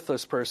spiritually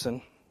worthless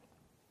person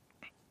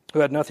who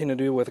had nothing to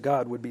do with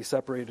God would be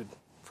separated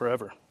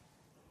forever.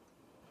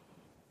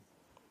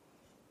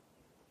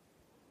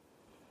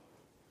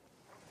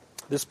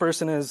 This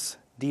person is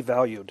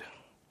devalued.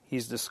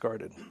 He's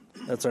discarded.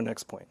 That's our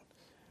next point.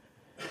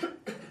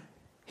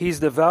 He's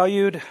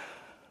devalued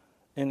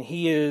and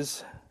he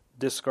is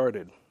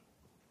discarded.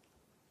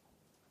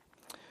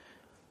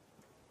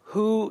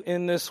 Who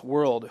in this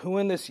world, who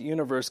in this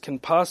universe can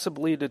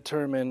possibly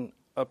determine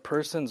a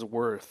person's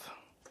worth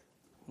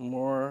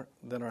more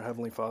than our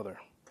Heavenly Father,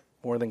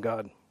 more than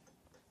God?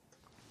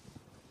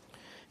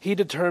 He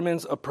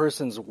determines a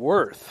person's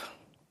worth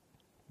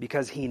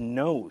because he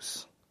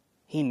knows.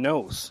 He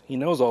knows. He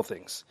knows all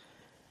things.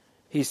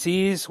 He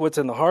sees what's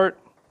in the heart.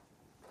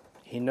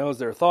 He knows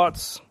their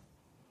thoughts.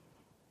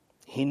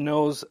 He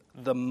knows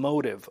the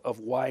motive of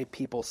why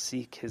people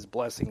seek his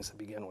blessings to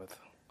begin with.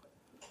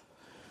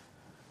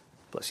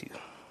 Bless you.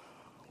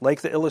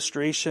 Like the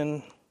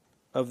illustration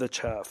of the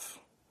chaff,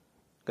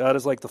 God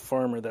is like the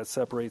farmer that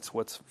separates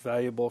what's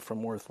valuable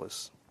from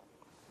worthless.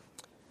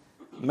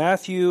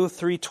 Matthew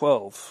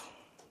 3:12.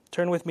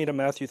 Turn with me to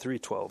Matthew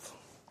 3:12.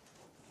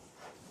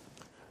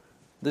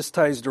 This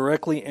ties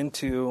directly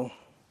into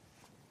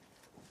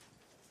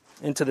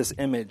this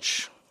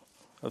image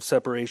of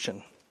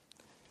separation.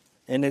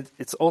 And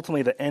it's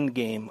ultimately the end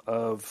game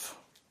of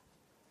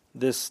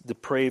this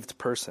depraved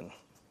person,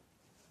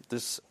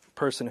 this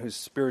person who's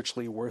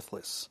spiritually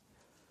worthless.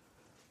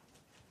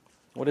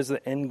 What is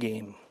the end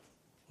game?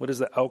 What is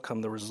the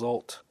outcome, the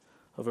result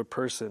of a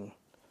person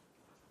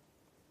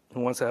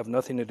who wants to have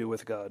nothing to do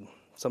with God,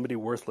 somebody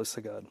worthless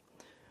to God?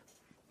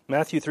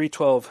 Matthew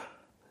 3:12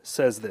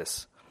 says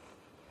this: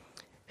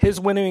 His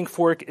winnowing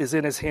fork is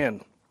in his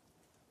hand,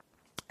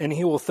 and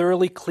he will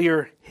thoroughly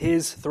clear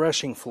his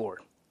threshing floor.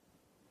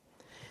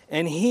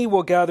 And he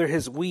will gather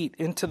his wheat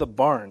into the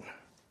barn,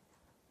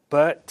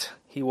 but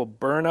he will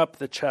burn up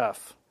the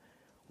chaff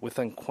with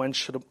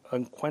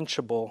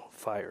unquenchable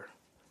fire.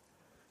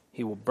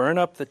 He will burn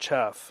up the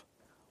chaff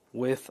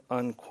with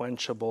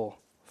unquenchable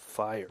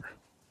fire.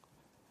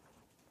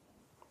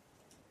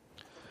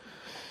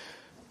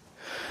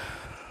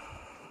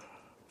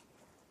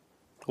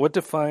 What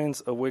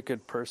defines a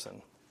wicked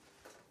person?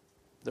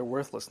 Their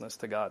worthlessness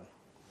to God.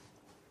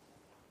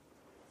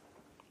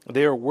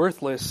 They are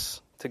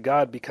worthless to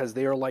God because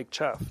they are like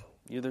chaff.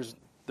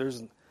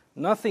 There's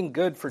nothing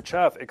good for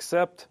chaff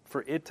except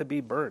for it to be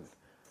burned.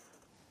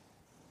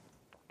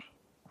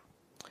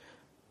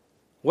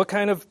 What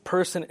kind of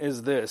person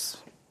is this?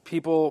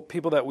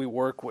 people that we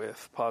work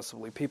with,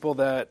 possibly people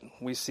that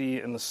we see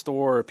in the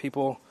store,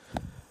 people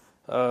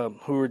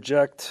who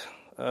reject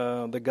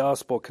the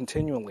gospel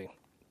continually.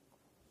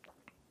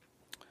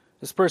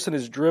 This person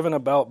is driven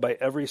about by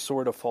every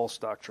sort of false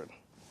doctrine.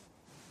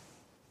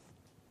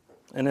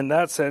 And in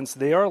that sense,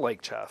 they are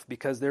like chaff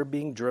because they're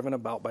being driven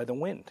about by the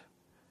wind.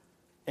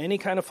 Any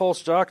kind of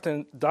false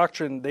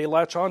doctrine they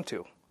latch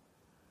onto.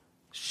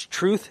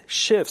 Truth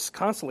shifts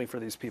constantly for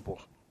these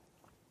people.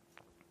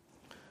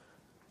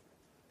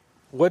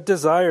 What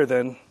desire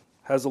then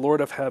has the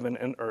Lord of heaven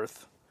and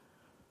earth?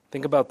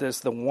 Think about this,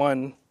 the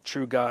one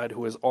true God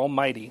who is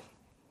almighty.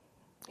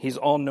 He's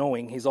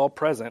all-knowing. He's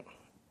all-present.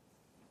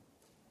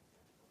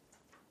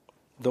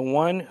 The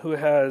one who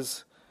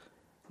has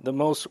the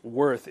most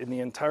worth in the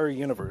entire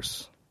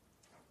universe.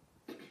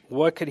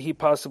 What could he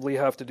possibly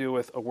have to do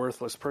with a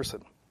worthless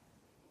person?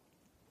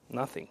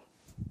 Nothing.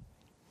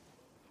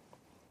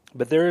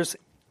 But there's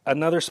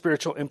another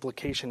spiritual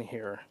implication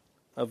here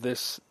of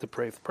this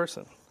depraved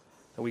person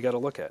that we got to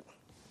look at.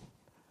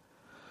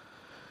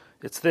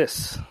 It's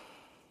this.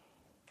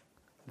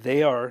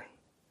 They are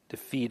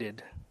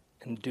defeated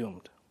and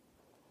doomed.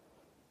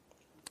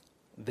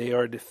 They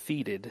are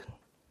defeated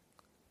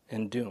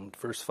and doomed.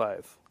 Verse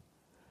 5.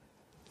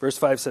 Verse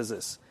 5 says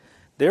this,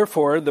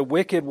 therefore the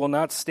wicked will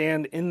not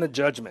stand in the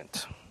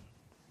judgment,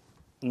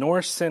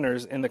 nor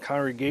sinners in the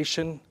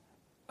congregation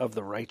of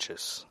the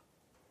righteous.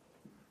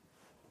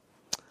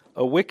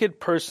 A wicked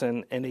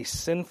person and a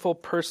sinful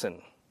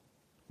person,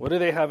 what do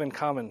they have in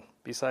common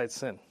besides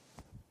sin?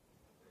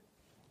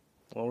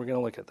 Well, we're going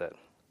to look at that.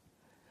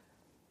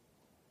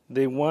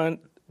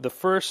 The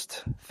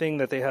first thing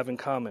that they have in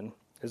common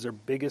is their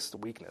biggest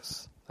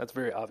weakness. That's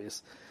very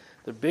obvious.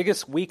 Their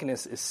biggest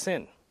weakness is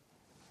sin.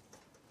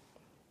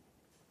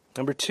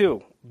 Number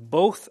 2,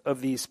 both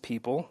of these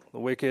people, the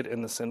wicked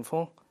and the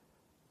sinful,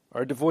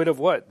 are devoid of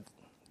what?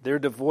 They're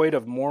devoid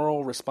of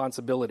moral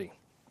responsibility.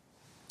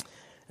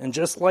 And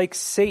just like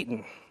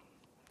Satan,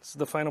 this is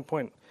the final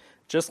point,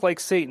 just like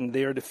Satan,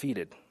 they are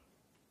defeated.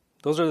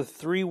 Those are the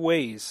 3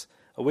 ways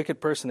a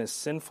wicked person is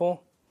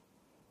sinful.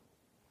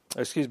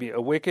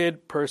 A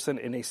wicked person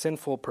and a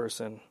sinful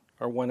person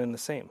are one and the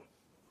same.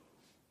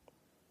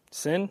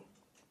 Sin,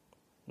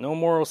 no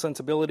moral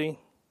sensibility,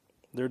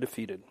 they're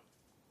defeated.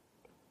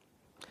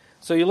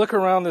 So you look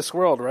around this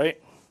world, right?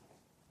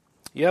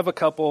 You have a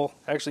couple,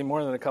 actually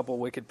more than a couple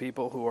wicked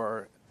people who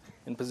are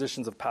in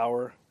positions of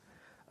power,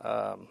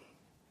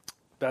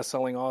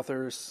 best-selling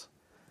authors,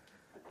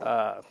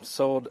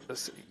 sold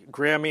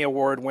Grammy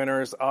Award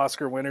winners,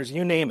 Oscar winners,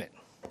 you name it,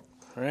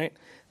 right?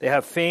 They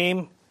have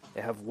fame,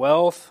 they have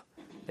wealth,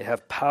 they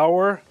have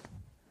power,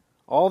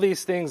 all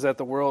these things that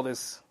the world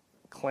is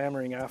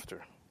clamoring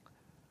after.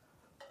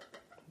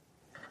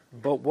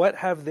 But what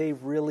have they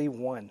really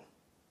won?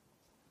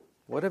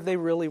 What have they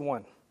really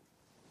won?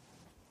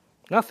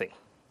 Nothing.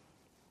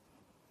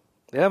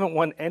 They haven't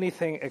won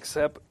anything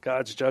except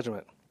God's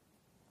judgment.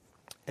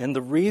 And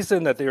the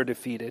reason that they are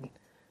defeated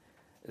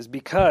is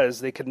because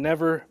they could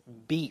never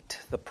beat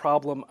the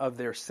problem of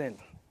their sin.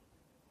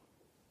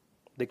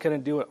 They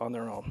couldn't do it on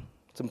their own.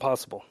 It's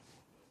impossible.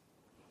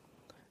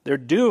 They're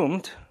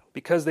doomed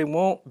because they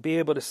won't be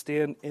able to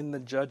stand in the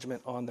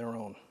judgment on their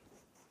own.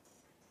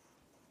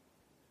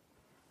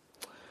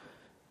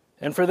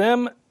 And for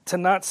them to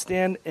not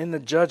stand in the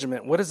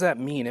judgment, what does that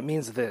mean? It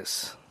means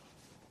this.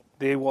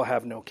 They will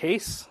have no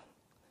case.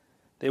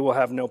 They will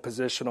have no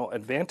positional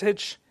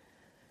advantage.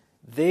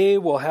 They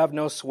will have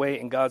no sway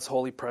in God's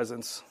holy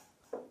presence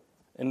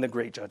in the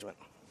great judgment.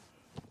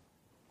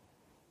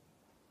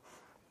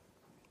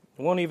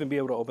 They won't even be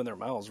able to open their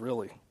mouths,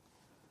 really.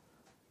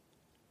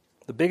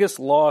 The biggest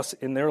loss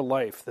in their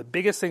life, the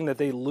biggest thing that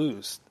they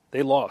lost,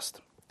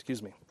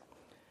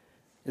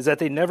 is that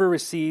they never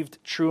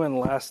received true and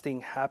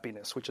lasting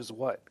happiness, which is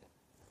what?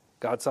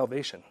 God's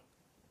salvation.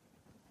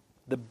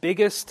 The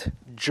biggest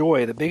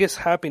joy, the biggest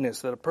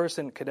happiness that a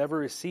person could ever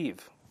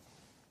receive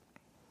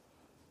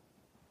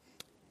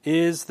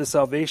is the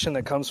salvation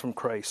that comes from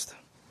Christ.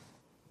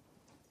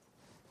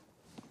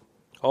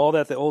 All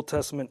that the Old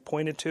Testament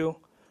pointed to,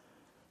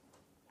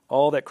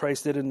 all that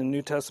Christ did in the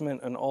New Testament,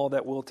 and all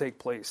that will take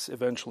place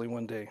eventually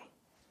one day.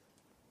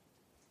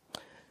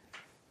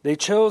 They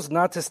chose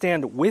not to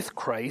stand with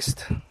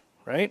Christ,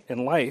 right,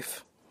 in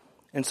life,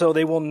 and so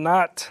they will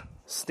not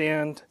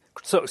stand,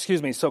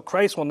 so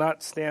Christ will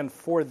not stand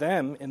for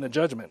them in the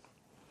judgment.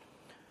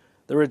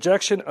 Their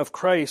rejection of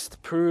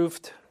Christ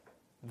proved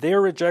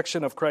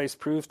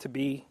to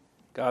be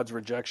God's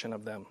rejection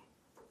of them.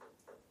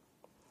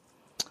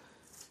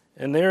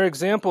 And their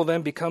example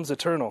then becomes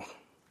eternal.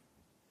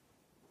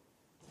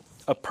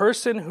 A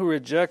person who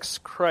rejects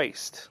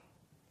Christ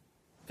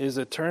is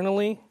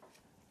eternally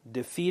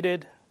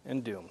defeated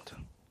and doomed,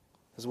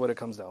 is what it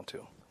comes down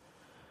to.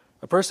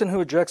 A person who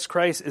rejects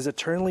Christ is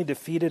eternally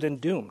defeated and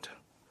doomed.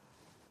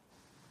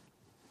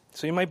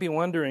 So you might be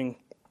wondering,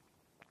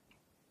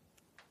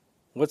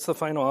 what's the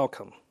final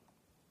outcome?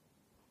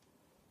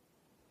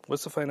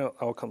 What's the final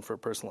outcome for a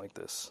person like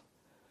this?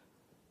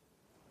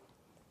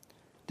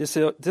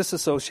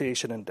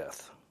 Disassociation and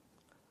death.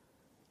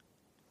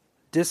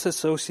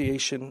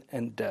 disassociation,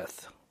 and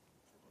death.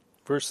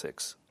 Verse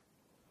 6.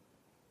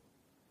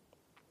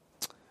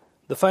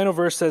 The final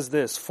verse says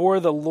this, "For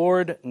the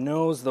Lord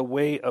knows the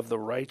way of the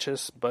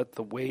righteous, but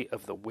the way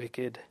of the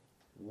wicked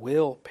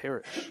will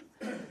perish."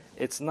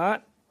 It's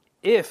not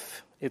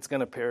if it's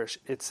going to perish,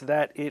 it's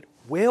that it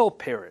will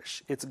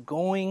perish. It's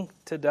going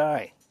to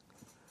die.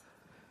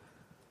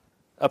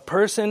 A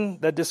person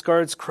that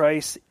discards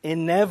Christ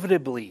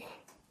inevitably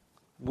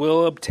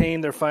will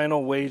obtain their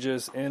final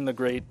wages in the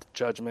great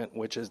judgment,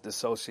 which is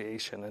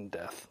dissociation and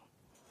death.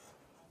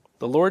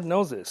 The Lord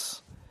knows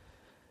this.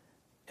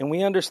 And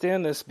we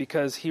understand this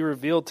because he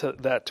revealed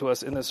that to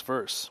us in this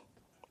verse.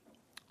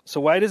 So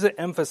why does it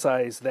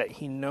emphasize that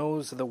he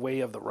knows the way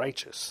of the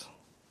righteous?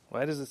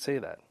 Why does it say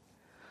that?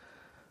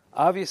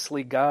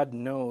 Obviously, God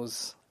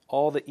knows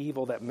all the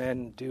evil that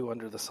men do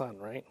under the sun,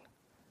 right?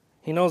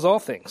 He knows all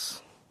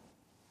things.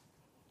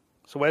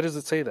 So why does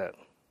it say that?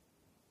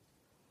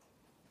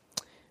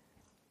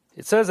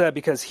 It says that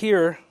because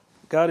here,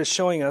 God is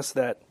showing us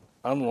that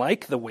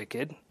unlike the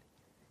wicked,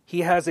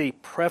 he has a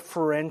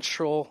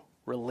preferential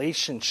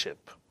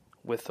relationship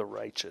with the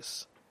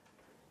righteous.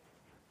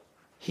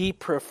 He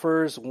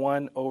prefers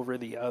one over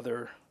the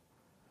other,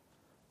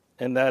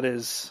 and that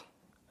is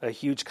a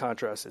huge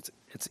contrast.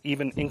 It's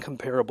even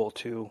incomparable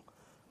to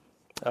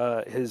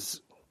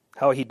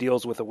how he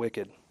deals with the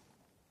wicked.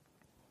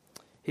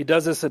 He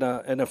does this in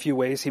a few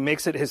ways. He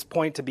makes it his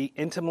point to be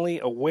intimately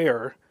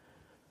aware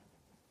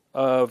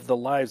of the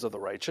lives of the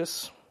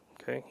righteous.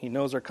 Okay, he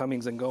knows our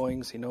comings and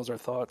goings. He knows our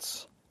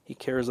thoughts. He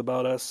cares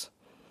about us.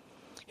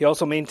 He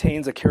also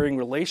maintains a caring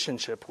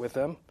relationship with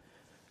them.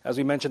 As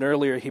we mentioned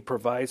earlier, he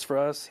provides for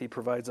us. He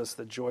provides us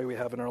the joy we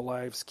have in our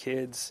lives,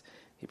 kids.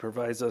 He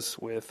provides us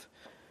with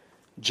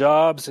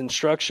jobs,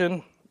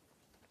 instruction.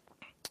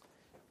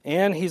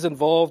 And he's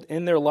involved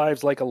in their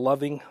lives like a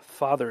loving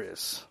father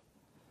is.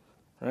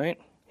 Right?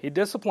 He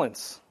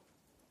disciplines.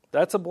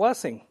 That's a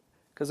blessing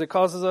because it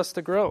causes us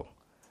to grow.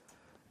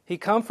 He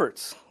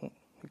comforts.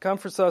 He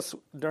comforts us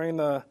during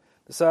the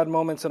sad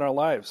moments in our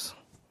lives.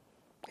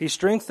 He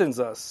strengthens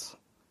us,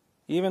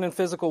 even in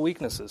physical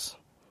weaknesses.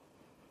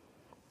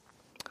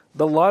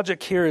 The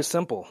logic here is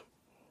simple.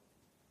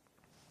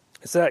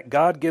 It's that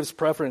God gives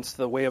preference to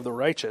the way of the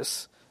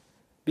righteous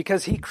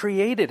because he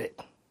created it.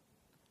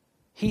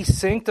 He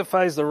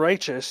sanctifies the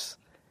righteous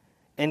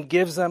and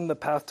gives them the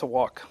path to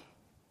walk.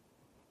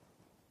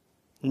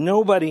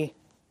 Nobody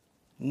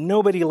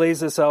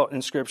lays this out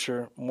in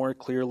Scripture more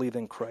clearly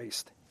than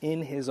Christ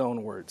in his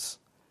own words.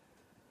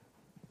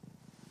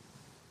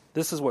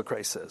 This is what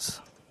Christ says.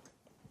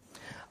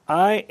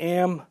 I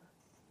am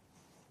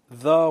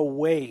the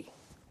way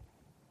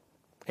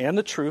and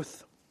the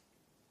truth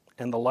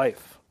and the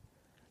life.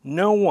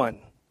 No one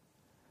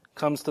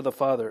comes to the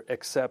Father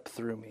except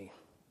through me.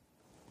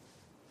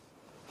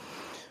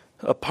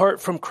 Apart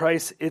from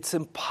Christ, it's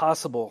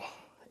impossible.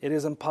 It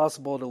is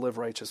impossible to live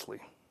righteously.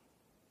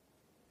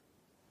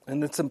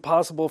 And it's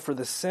impossible for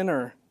the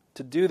sinner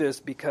to do this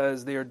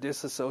because they are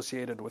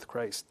disassociated with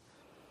Christ.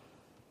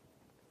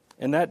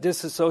 And that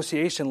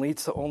disassociation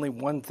leads to only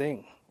one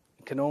thing.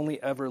 It can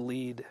only ever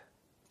lead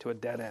to a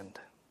dead end,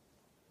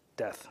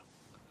 death.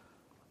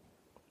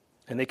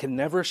 And they can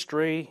never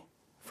stray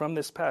from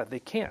this path. They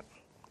can't.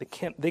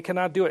 They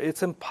cannot do it.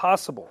 It's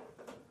impossible.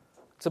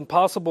 It's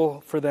impossible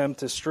for them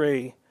to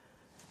stray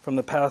from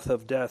the path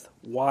of death.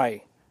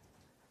 Why?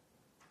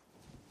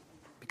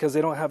 Because they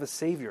don't have a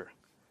Savior.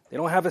 They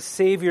don't have a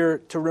Savior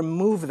to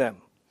remove them,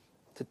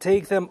 to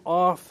take them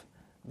off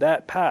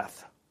that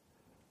path.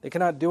 They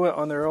cannot do it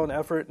on their own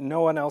effort.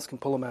 No one else can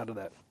pull them out of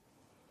that.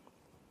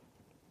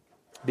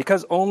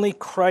 Because only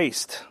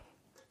Christ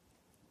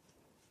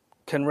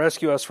can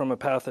rescue us from a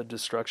path of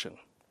destruction.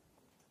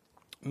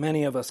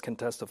 Many of us can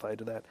testify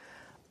to that.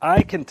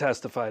 I can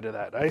testify to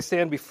that. I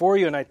stand before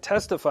you and I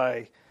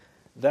testify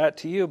that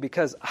to you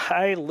because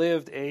I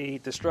lived a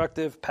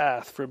destructive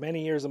path for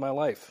many years of my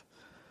life.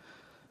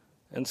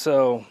 And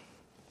so,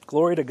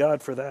 glory to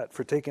God for that,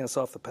 for taking us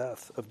off the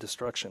path of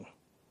destruction.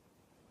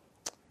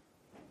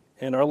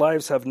 And our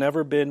lives have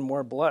never been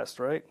more blessed,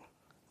 right?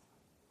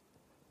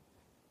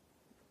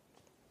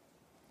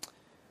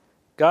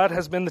 God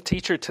has been the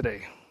teacher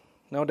today,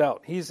 no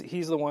doubt. He's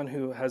the one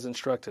who has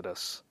instructed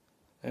us.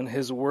 And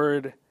his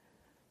word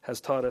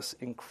has taught us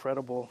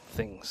incredible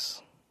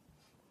things.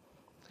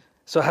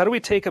 So how do we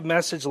take a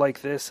message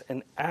like this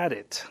and add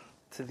it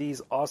to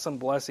these awesome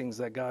blessings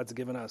that God's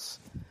given us,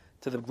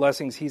 to the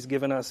blessings he's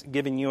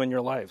given you in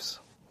your lives?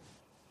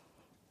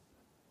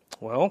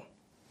 Well,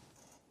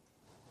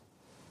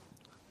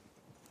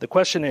 the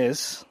question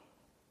is,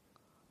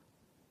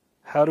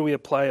 how do we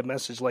apply a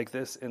message like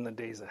this in the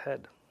days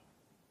ahead?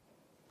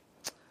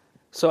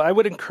 So I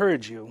would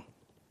encourage you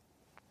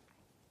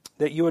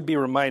that you would be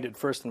reminded,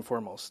 first and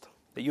foremost,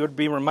 that you would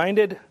be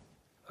reminded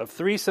of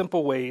 3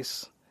 simple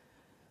ways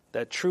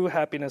that true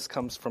happiness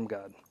comes from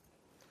God.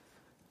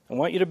 I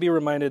want you to be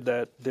reminded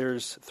that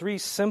there's 3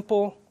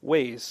 simple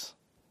ways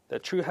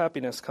that true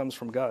happiness comes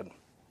from God.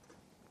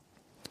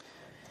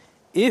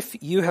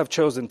 If you have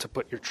chosen to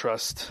put your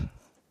trust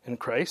in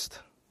Christ,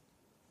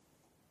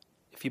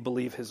 if you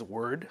believe his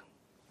word,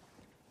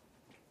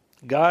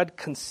 God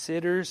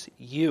considers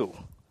you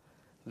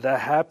the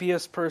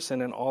happiest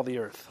person in all the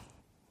earth.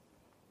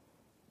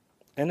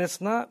 And it's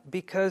not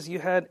because you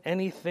had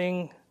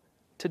anything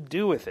to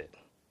do with it.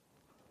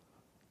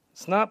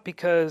 It's not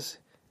because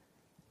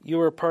you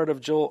were part of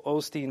Joel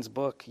Osteen's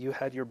book, You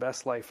Had Your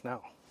Best Life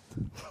Now.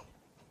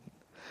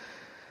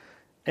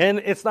 And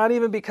it's not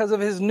even because of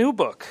his new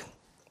book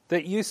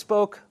that you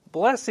spoke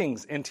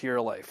blessings into your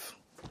life.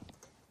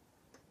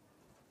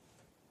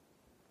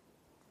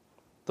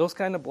 Those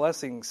kind of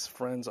blessings,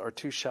 friends, are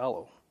too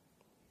shallow.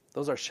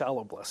 Those are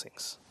shallow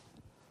blessings.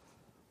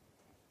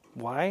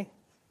 Why?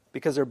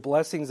 Because they're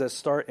blessings that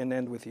start and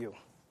end with you.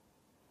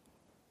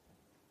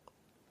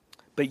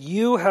 But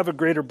you have a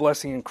greater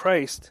blessing in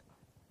Christ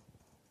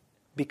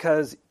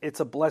because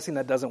it's a blessing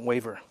that doesn't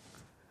waver.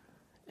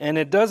 And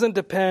it doesn't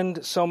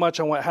depend so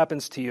much on what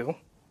happens to you,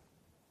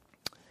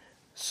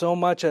 so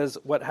much as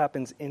what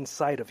happens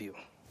inside of you,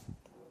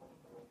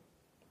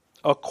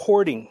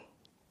 according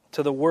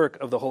to the work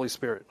of the Holy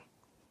Spirit.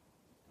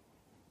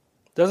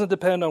 It doesn't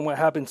depend on what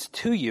happens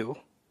to you,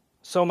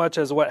 so much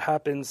as what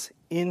happens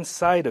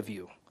inside of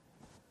you,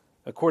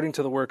 according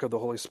to the work of the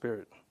Holy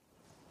Spirit.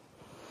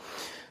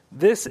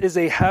 This is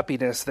a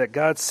happiness that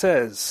God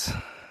says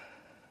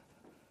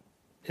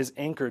is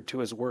anchored to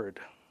his word.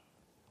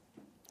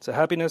 It's a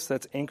happiness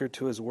that's anchored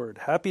to his word.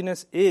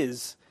 Happiness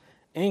is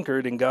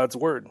anchored in God's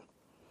word.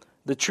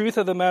 The truth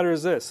of the matter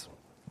is this.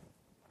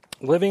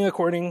 Living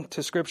according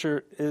to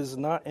Scripture is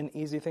not an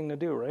easy thing to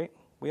do, right?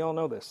 We all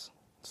know this.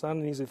 It's not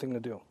an easy thing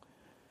to do.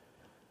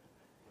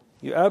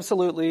 You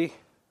absolutely,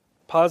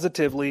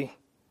 positively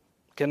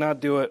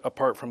cannot do it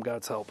apart from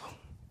God's help.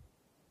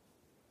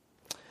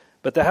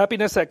 But the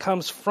happiness that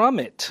comes from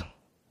it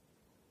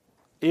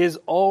is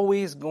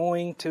always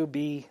going to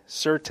be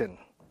certain.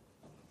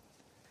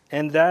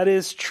 And that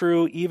is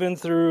true even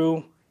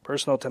through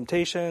personal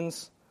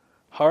temptations,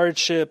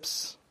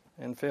 hardships,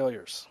 and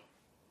failures.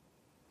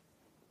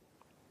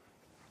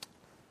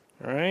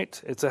 All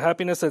right? It's a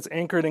happiness that's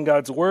anchored in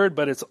God's word,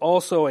 but it's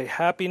also a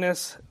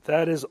happiness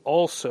that is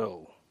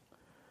also,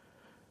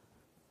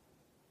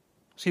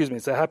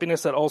 it's a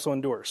happiness that also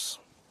endures.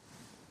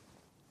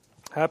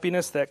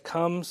 Happiness that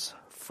comes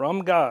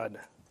from God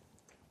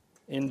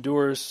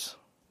endures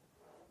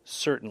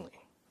certainly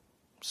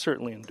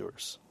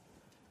endures.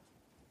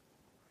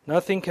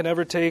 Nothing can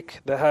ever take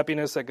the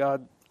happiness that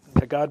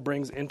God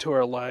brings into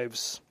our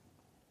lives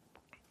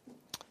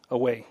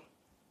away.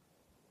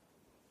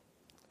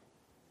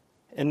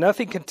 And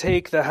nothing can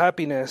take the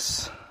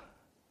happiness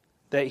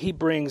that he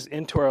brings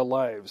into our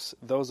lives,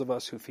 those of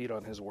us who feed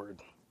on his word.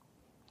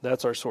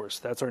 That's our source.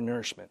 That's our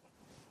nourishment.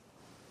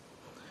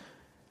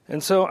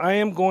 And so I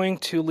am going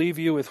to leave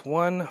you with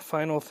one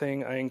final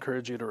thing I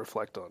encourage you to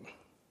reflect on.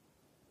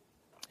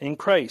 In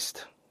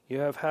Christ, you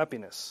have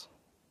happiness.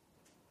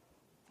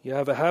 You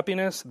have a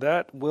happiness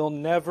that will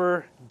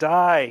never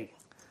die.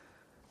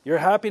 Your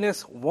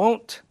happiness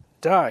won't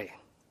die.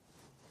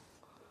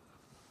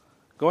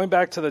 Going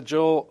back to the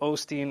Joel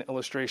Osteen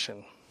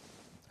illustration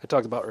I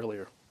talked about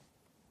earlier.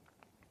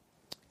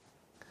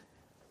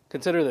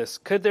 Consider this.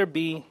 Could there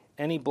be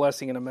any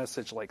blessing in a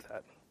message like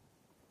that?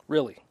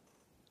 Really?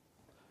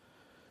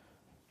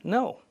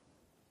 No,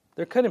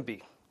 there couldn't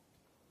be.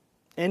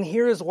 And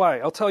here is why.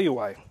 I'll tell you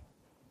why.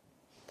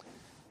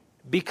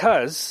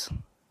 Because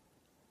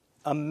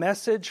a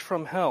message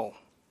from hell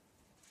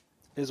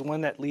is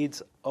one that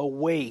leads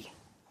away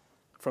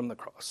from the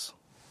cross.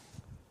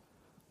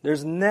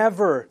 There's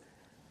never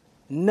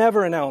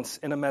an ounce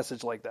in a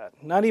message like that.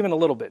 Not even a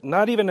little bit.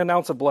 Not even an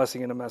ounce of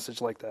blessing in a message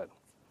like that.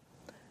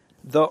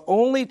 The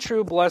only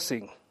true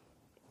blessing,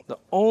 the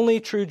only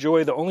true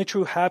joy, the only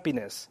true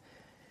happiness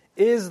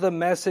is the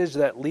message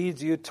that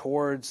leads you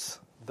towards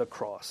the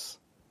cross.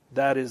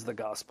 That is the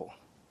gospel.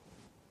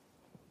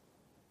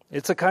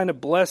 It's a kind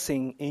of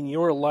blessing in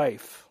your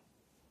life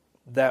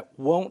that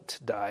won't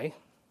die,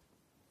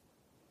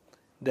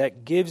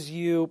 that gives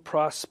you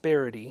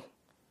prosperity,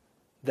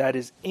 that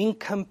is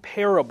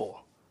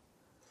incomparable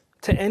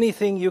to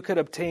anything you could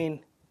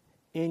obtain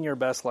in your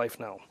best life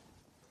now,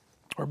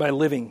 or by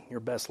living your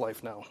best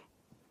life now.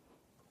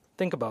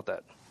 Think about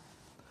that.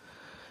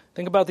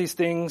 Think about these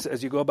things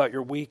as you go about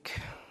your week,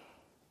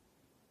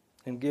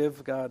 and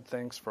give God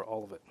thanks for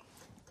all of it.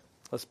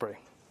 Let's pray.